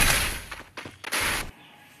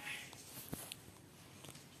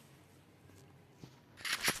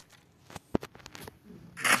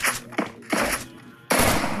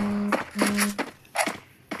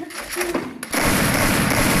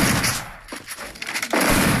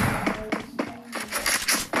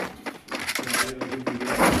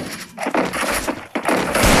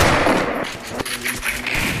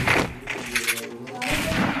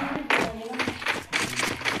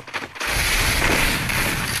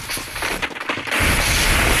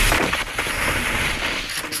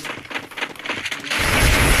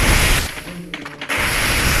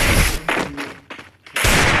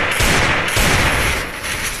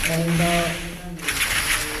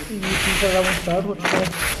 तीसरा राउंड स्टार्ट हो चुका है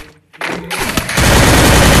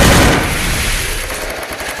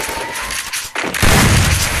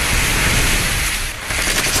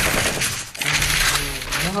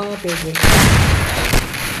यहाँ पे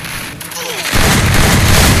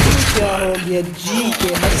क्या हो गया जी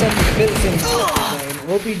के हसन फिर से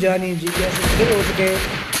ओपी जानी जी के हसन फिर हो चुके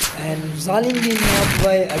एंड जालिम भी नॉट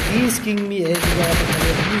हुआ है अजीज किंग भी एक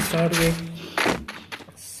जगह स्टार्ट हुए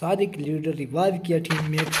सादिक लीडर रिवाइव किया टीम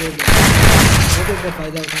मेट को का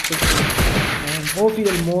फायदा उठाते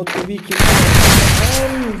ओपीएल मौत को भी किल किया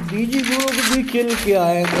डीजी गुरु को भी किल किया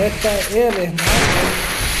है देखता है रहमान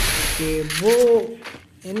कि वो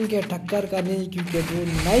इनके टक्कर का नहीं क्योंकि वो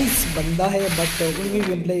नाइस बंदा है बट उनकी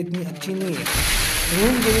गेम प्ले इतनी अच्छी नहीं है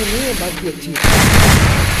रूम जो नहीं है बाकी अच्छी है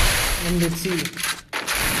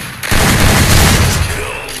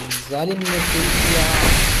जालिम ने किल किया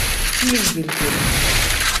 3 किल किया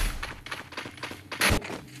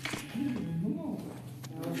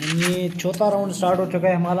ये चौथा राउंड स्टार्ट हो चुका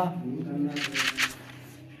है हमारा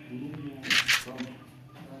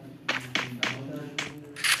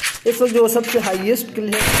इस वक्त जो सबसे हाईएस्ट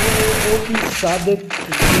किल है वो की सादिक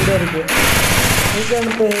लीडर पे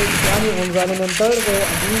सेकंड पे है जानी जालिम थर्ड पे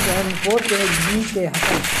अजीज एंड फोर्थ पे जी के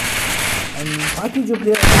हसन एंड बाकी जो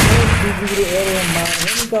प्लेयर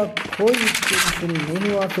उनका कोई किल नहीं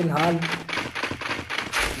हुआ फिलहाल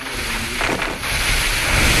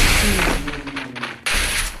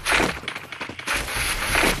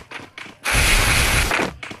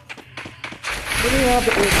मुझे यहाँ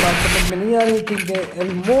पे एक बात समझ में नहीं आ रही थी कि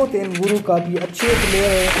अलमौत इन गुरु काफ़ी अच्छे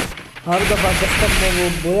प्लेयर है, हर दफ़ा कस्टम में वो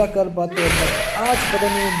बोया कर पाते हैं, बट आज पता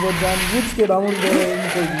नहीं वो जानबूझ के राउंड दे रहे हैं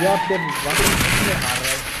इनको या फिर वाकई किसने हार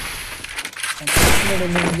रहा है, किसने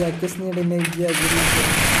डैमेज किया, किसने डैमेज किया गुरु को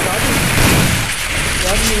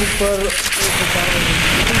ऊपर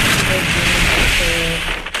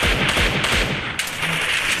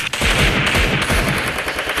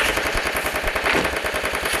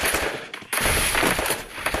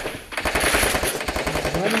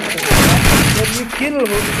किल हो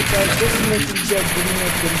चुका है, किसने किल किया, गुरु ने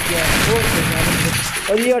किल किया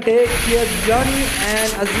और ये अटैक किया जानी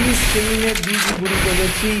एंड अजीज किंग ने बीजी गुरु को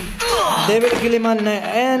देखी डेविड गिलेमन ने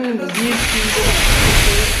एंड अजीज किंग को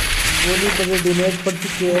गोली पर डैमेज पड़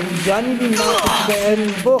चुके हैं, जानी भी मार चुका है एंड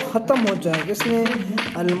वो ख़त्म हो जाए। किसने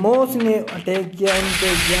अलमोस ने अटैक किया उन पे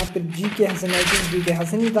या फिर जी के हसन, आई थिंक जी के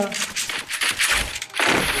हसन ही था।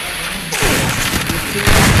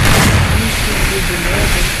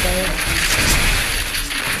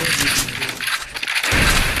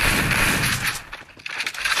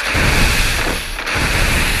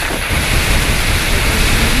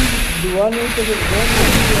 दुआ नहीं तो जो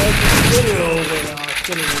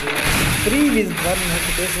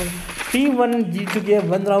टीम 1 जीत चुकी है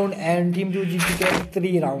 1 राउंड एंड टीम 2 जीत चुके हैं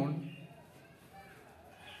 3 राउंड।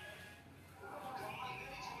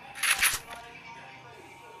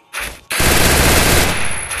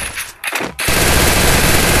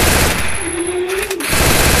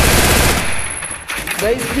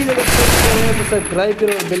 गाइस प्लीज अगर तो सब्सक्राइब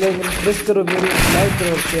करो, बेल आइकन प्रेस करो, वीडियो लाइक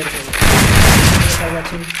करो और शेयर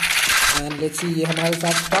करो। एंड लेट्स सी ये हमारे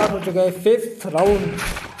साथ स्टार्ट हो चुका है 5th round.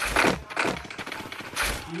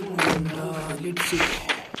 Let's see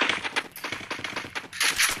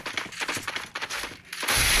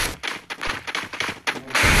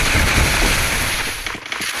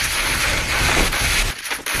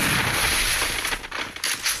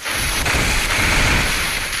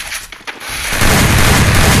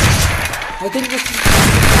I think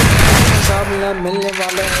मुकाबला मिलने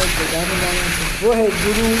वाला है बजाने वाले वो है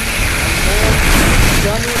गुरु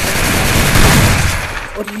जाने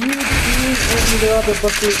और ये टीम एक जगह पे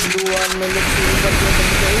पड़ती है ब्लू वन में ऊपर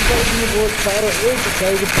भी बहुत सारा एक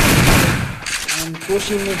साइड एंड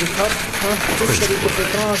कोशिश में दिखा किस तरीके से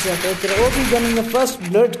कहाँ से अटैक करा। ओपी जाने ने फर्स्ट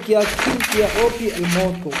ब्लड किया, किल किया ओपी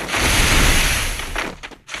अलमौत को।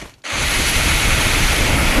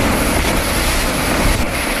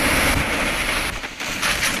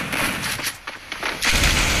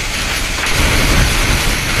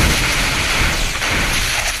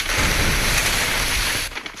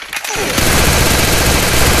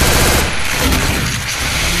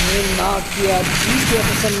 किया जी के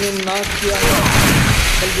हसन ने नाक किया,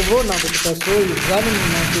 बल्कि वो ना बचता सोई जालिम ने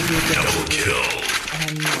नाक किया,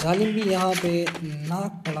 जालिम भी यहाँ पे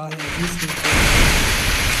नाक पड़ा है।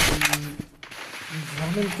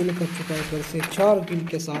 जालिम किल कर चुका है, घर से 4 किल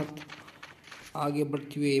के साथ आगे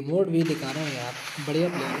बढ़ती हुई मोड भी दिखा रहे हैं यार, बढ़िया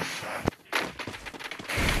प्लेयर।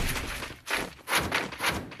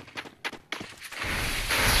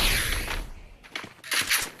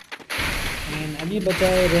 अभी बचा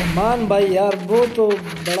है रहमान भाई यार, वो तो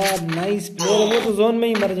बड़ा नाइस प्लेयर है, वो तो जोन में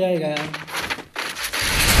ही मर जाएगा यार।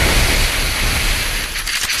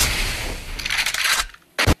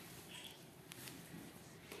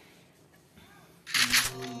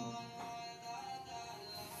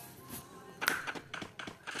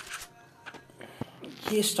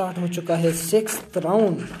 ये स्टार्ट हो चुका है 6th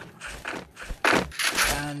round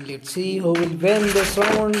and let's see who will win this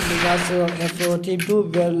round, because if team 2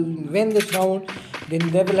 will win this round then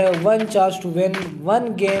they will have one chance to win one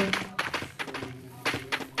game.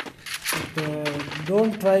 But,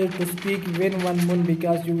 don't try to speak win one win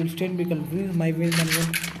because you will still be confused my win one win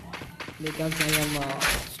because I am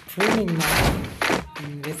streaming now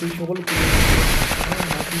in this show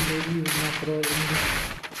maybe pro English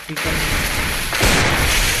speaker.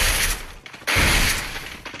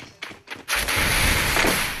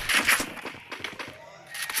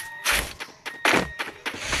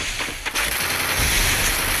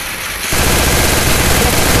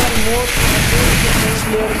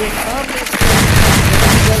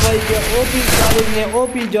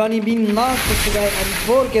 OP जानी भी नाक हो चुका है and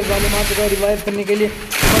 4 के जालिमात को revive करने के लिए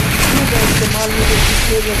इस्तेमाल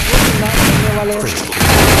करने वाले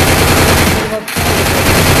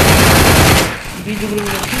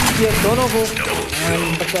दोनों को एंड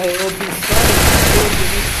बचा है ओपी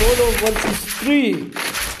सोलो वर्सेस 3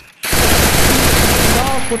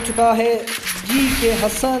 नाक हो चुका है जी के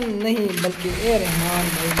हसन नहीं बल्कि ए रहमान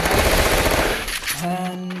भाई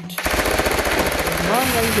एंड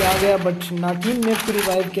भी आ गया बट ना टीम ने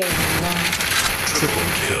रिवाइव किया।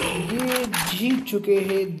 ये जीत चुके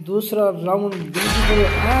हैं दूसरा round digital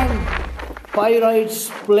and pyrites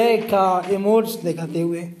play का इमोट्स दिखाते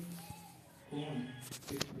हुए।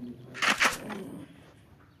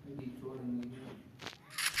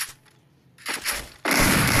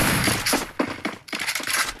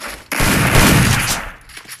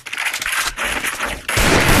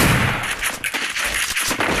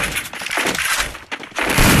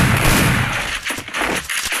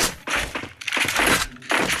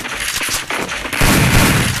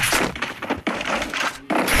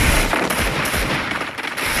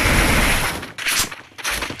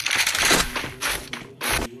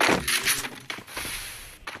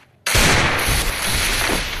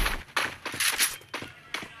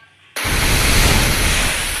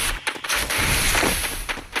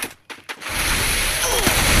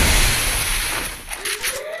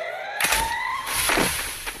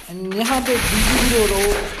 यहाँ पे बीजी और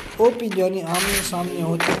ओपी जानी आमने सामने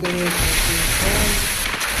हो चुके हैं।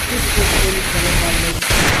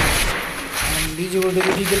 बीजी और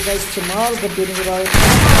डिजिटल का इस्तेमाल करते नजर आ रहे हैं।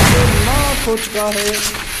 हो चुका है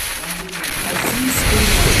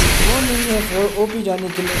वो नहीं है और ओपी जाने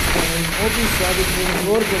के लिए ओपी स्वागत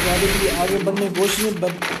और के गाड़ी के आगे बढ़ने की कोशिश में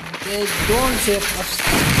ड्रोन से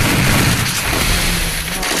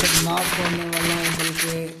नाक होने वाला है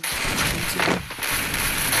बल्कि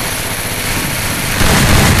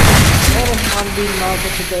भी नाक हो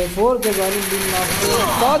चुका है। फोर के जालिम भी नाक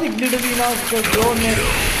बाद एक लीडर भी नाक के ड्रोन ने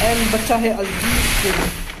एंड बच्चा है अजीज के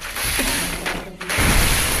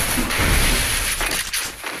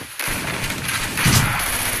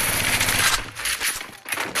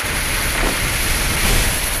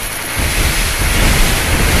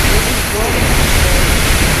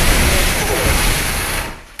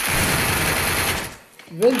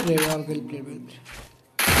वेल प्ले यार वेल प्ले।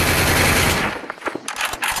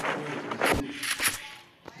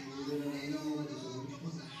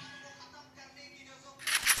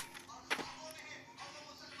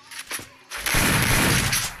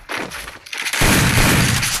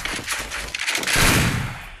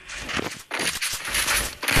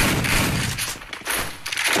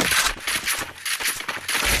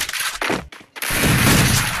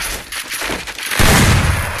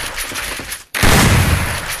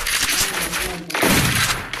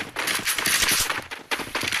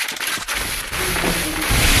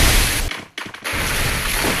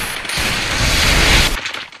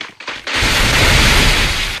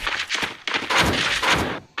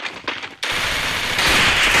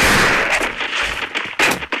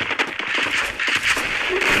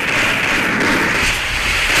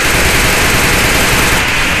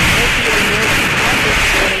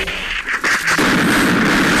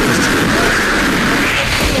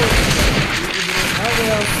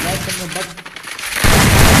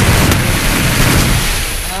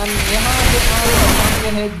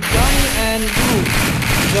 है जॉनी एंड गुरु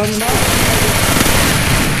जॉनी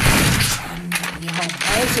यहाँ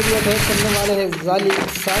फायर से भी अटैक करने वाले हैं जालिम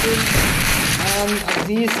सारिम एंड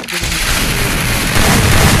अजीज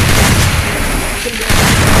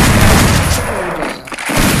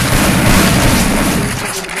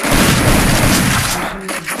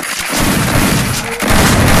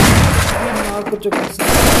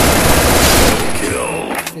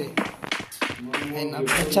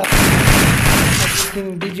अच्छा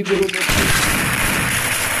डीजी गुरु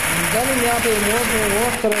यहाँ पे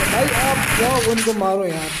नोट करो भाई, आप जाओ उनको मारो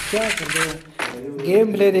यार, क्या कर रहे हो?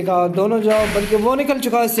 गेम प्ले दिखाओ, दोनों जाओ, बल्कि वो निकल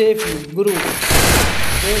चुका है सेफ गुरु,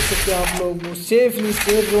 देख सकते हो आप लोग, वो safely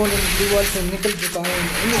safe zone blue wall से निकल चुका है,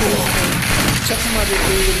 चकमा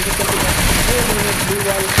देते हुए निकल चुका है ब्लू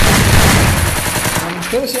वॉल। हम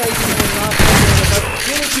फिर से आई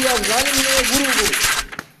फिर किया जालिम ने गुरु को,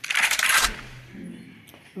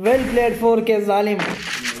 वेल प्लेड फॉर के जालिम।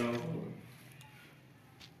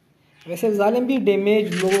 वैसे जालिम भी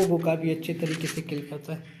डैमेज लोगों को काफ़ी अच्छे तरीके से किल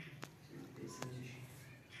करता है।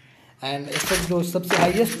 एंड इस वक्त जो सबसे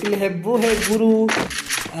हाईएस्ट किल है वो है गुरु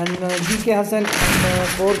एंड DK हसन एंड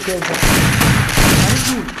 4 के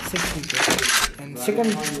एंड सेकंड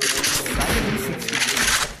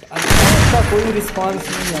का कोई रिस्पांस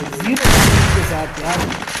नहीं है, 0 के साथ यार।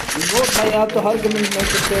 वो भाई आप तो हर कमेंट में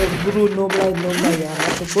करते हैं गुरु नोबला यार,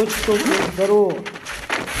 तो कुछ तो करो।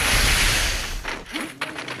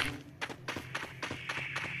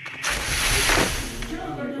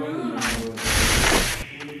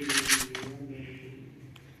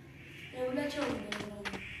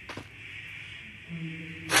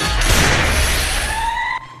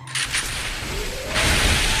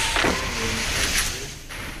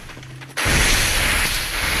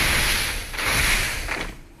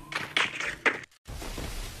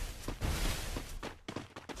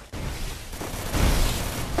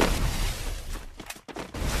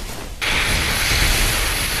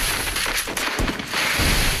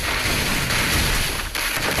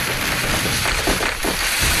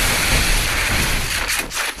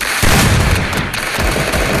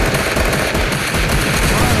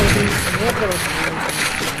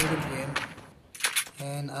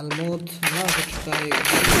 खतरनाक हो चुका है।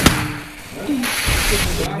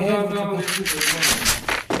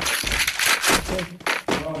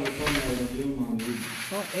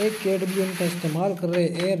 एक KW का इस्तेमाल कर रहे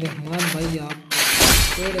ए रहमान भाई, आप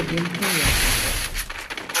गेम क्यों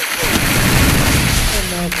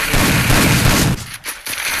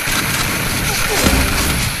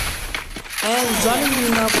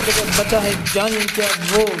बचा है जान क्या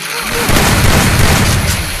वो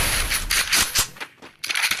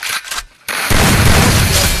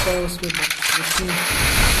उसके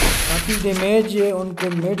काफ़ी डैमेज है, उनको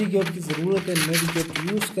मेडिकेट की ज़रूरत है, मेडिकेट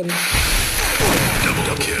यूज़ करें।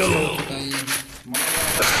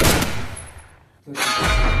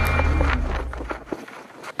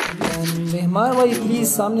 मेहमान भाई प्लीज़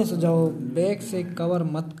सामने से जाओ, बैक से कवर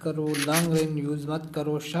मत करो, लॉन्ग रेंज यूज़ मत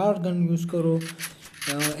करो, शॉर्ट गन यूज़ करो,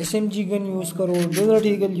 SMG गन यूज़ करो, डेजर्ट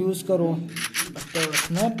ईगल यूज़ करो, बट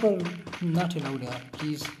स्नैपर नॉट अलाउड यार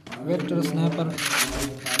प्लीज़। वेक्टर स्नैपर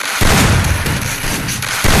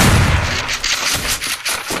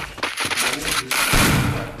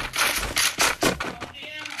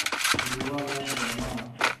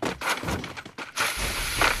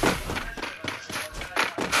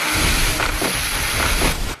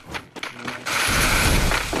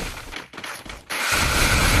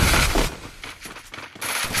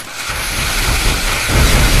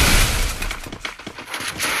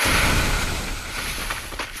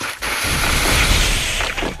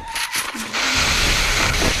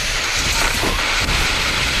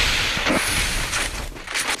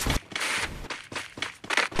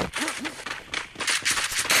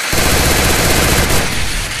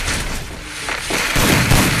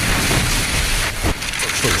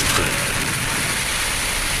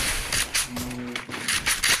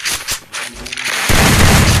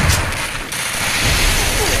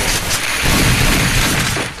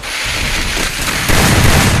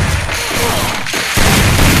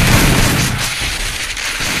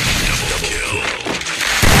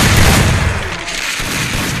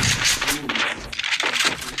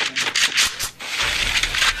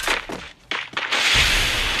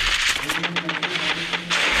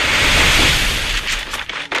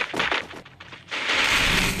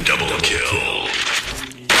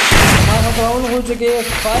राउंड हो चुके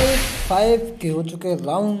 5-5 के हो चुके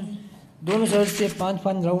राउंड, दोनों साइड से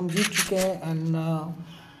 5-5 राउंड जीत चुके हैं। एंड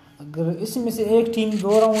अगर इसमें से एक टीम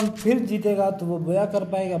 2 राउंड फिर जीतेगा तो वो बोया कर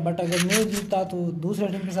पाएगा, बट अगर नहीं जीता तो दूसरे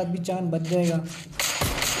टीम के साथ भी चांस बच जाएगा।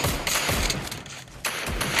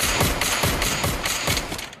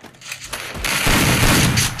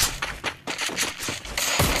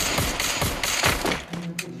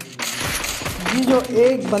 ये जो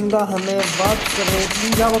एक बंदा हमें बात कर रहे,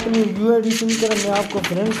 प्लीज़ आप अपनी UID सेंड करें, मैं आपको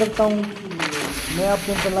फ्रेंड करता हूँ, मैं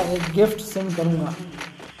आपको पहला एक गिफ्ट सेंड करूँगा।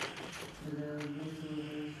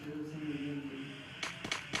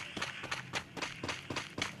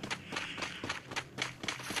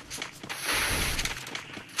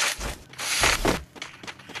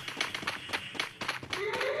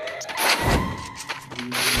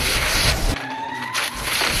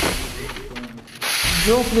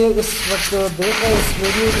 जो प्लेयर इस वक्त देख रहा है इस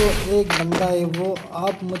वीडियो को, एक बंदा है वो,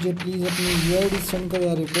 आप मुझे प्लीज़ अपनी UID सेंड करो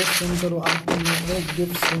या रिक्वेस्ट सेंड करो, आपको मैं एक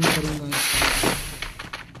गिफ्ट सेंड करूँगा।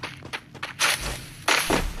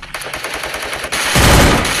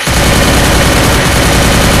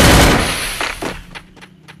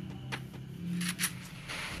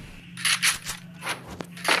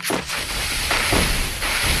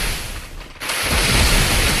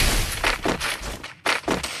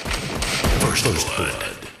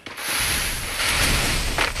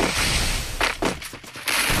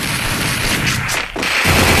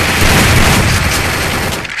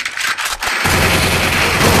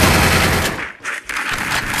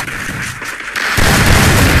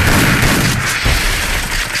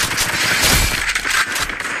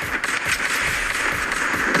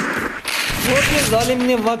 जालिम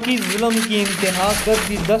ने वाकई जुल्म की इंतहा कर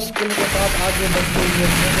दी, 10 किल के साथ आगे बढ़ते हुए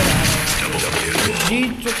नजर आ रहा है।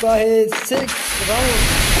 जीत चुका है 6 राउंड।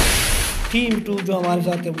 टीम 2 जो हमारे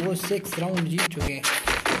साथ है वो 6 राउंड जीत चुके हैं।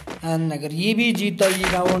 एंड अगर ये भी जीता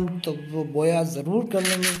ये राउंड तो वो बोया ज़रूर कर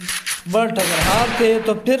लेंगे, बट अगर हारते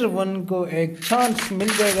तो फिर 1 को एक चांस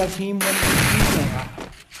मिल जाएगा, टीम 1 को जीत जाएगा।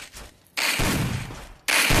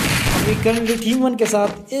 करंटली टीम 1 के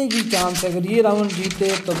साथ एक ही चांस है, अगर ये राउंड जीते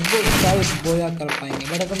तो वो शायद बोया कर पाएंगे,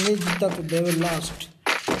 बट अगर नहीं जीता तो दे विल लॉस्ट।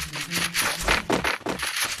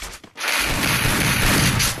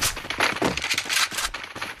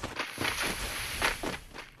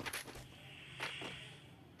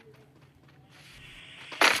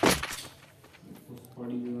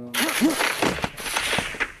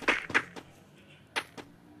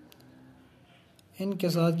 इनके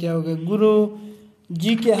साथ क्या हो गया, गुरु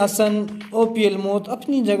जी के हसन ओपीएल मौत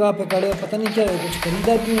अपनी जगह पे खड़े, पता नहीं क्या है, कुछ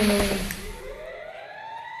खरीदा क्यों उन्होंने।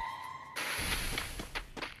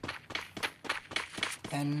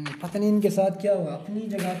 एंड पता नहीं इनके साथ क्या हुआ, अपनी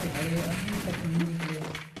जगह पे खड़े, अभी तक नहीं निकले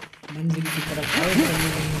मंजिल की तरफ आए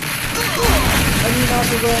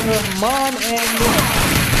रहमान एंड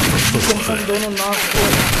दोनों नाक को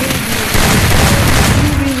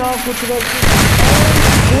नाक उतर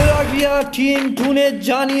पूरा किया। टीम टूने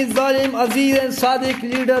जानी जालिम अजीज and Sadiq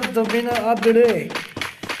leader the winner of the day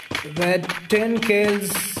with 10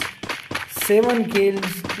 kills 7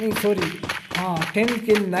 kills नहीं सॉरी हाँ 10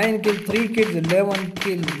 kill 9 kill 3 kills 11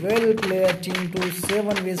 kill well player team 2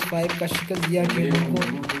 7 vs 5 का शिकल दिया टीम को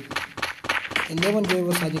 11 जो है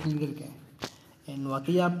वो सादिक लीडर के एंड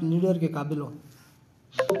वाकई आप लीडर के काबिल हो।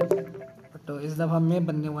 तो इस दफ़ा मैं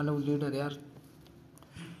बनने वाला हूँ लीडर यार।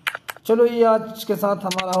 चलो ये आज के साथ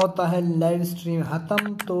हमारा होता है लाइव स्ट्रीम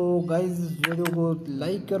ख़त्म। तो गाइस वीडियो को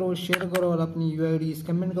लाइक करो, शेयर करो और अपनी यूआईडी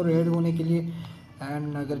कमेंट करो ऐड होने के लिए।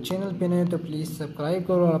 एंड अगर चैनल पे नए तो प्लीज़ सब्सक्राइब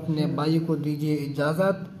करो और अपने भाई को दीजिए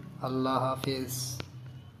इजाज़त। अल्लाह हाफिज़।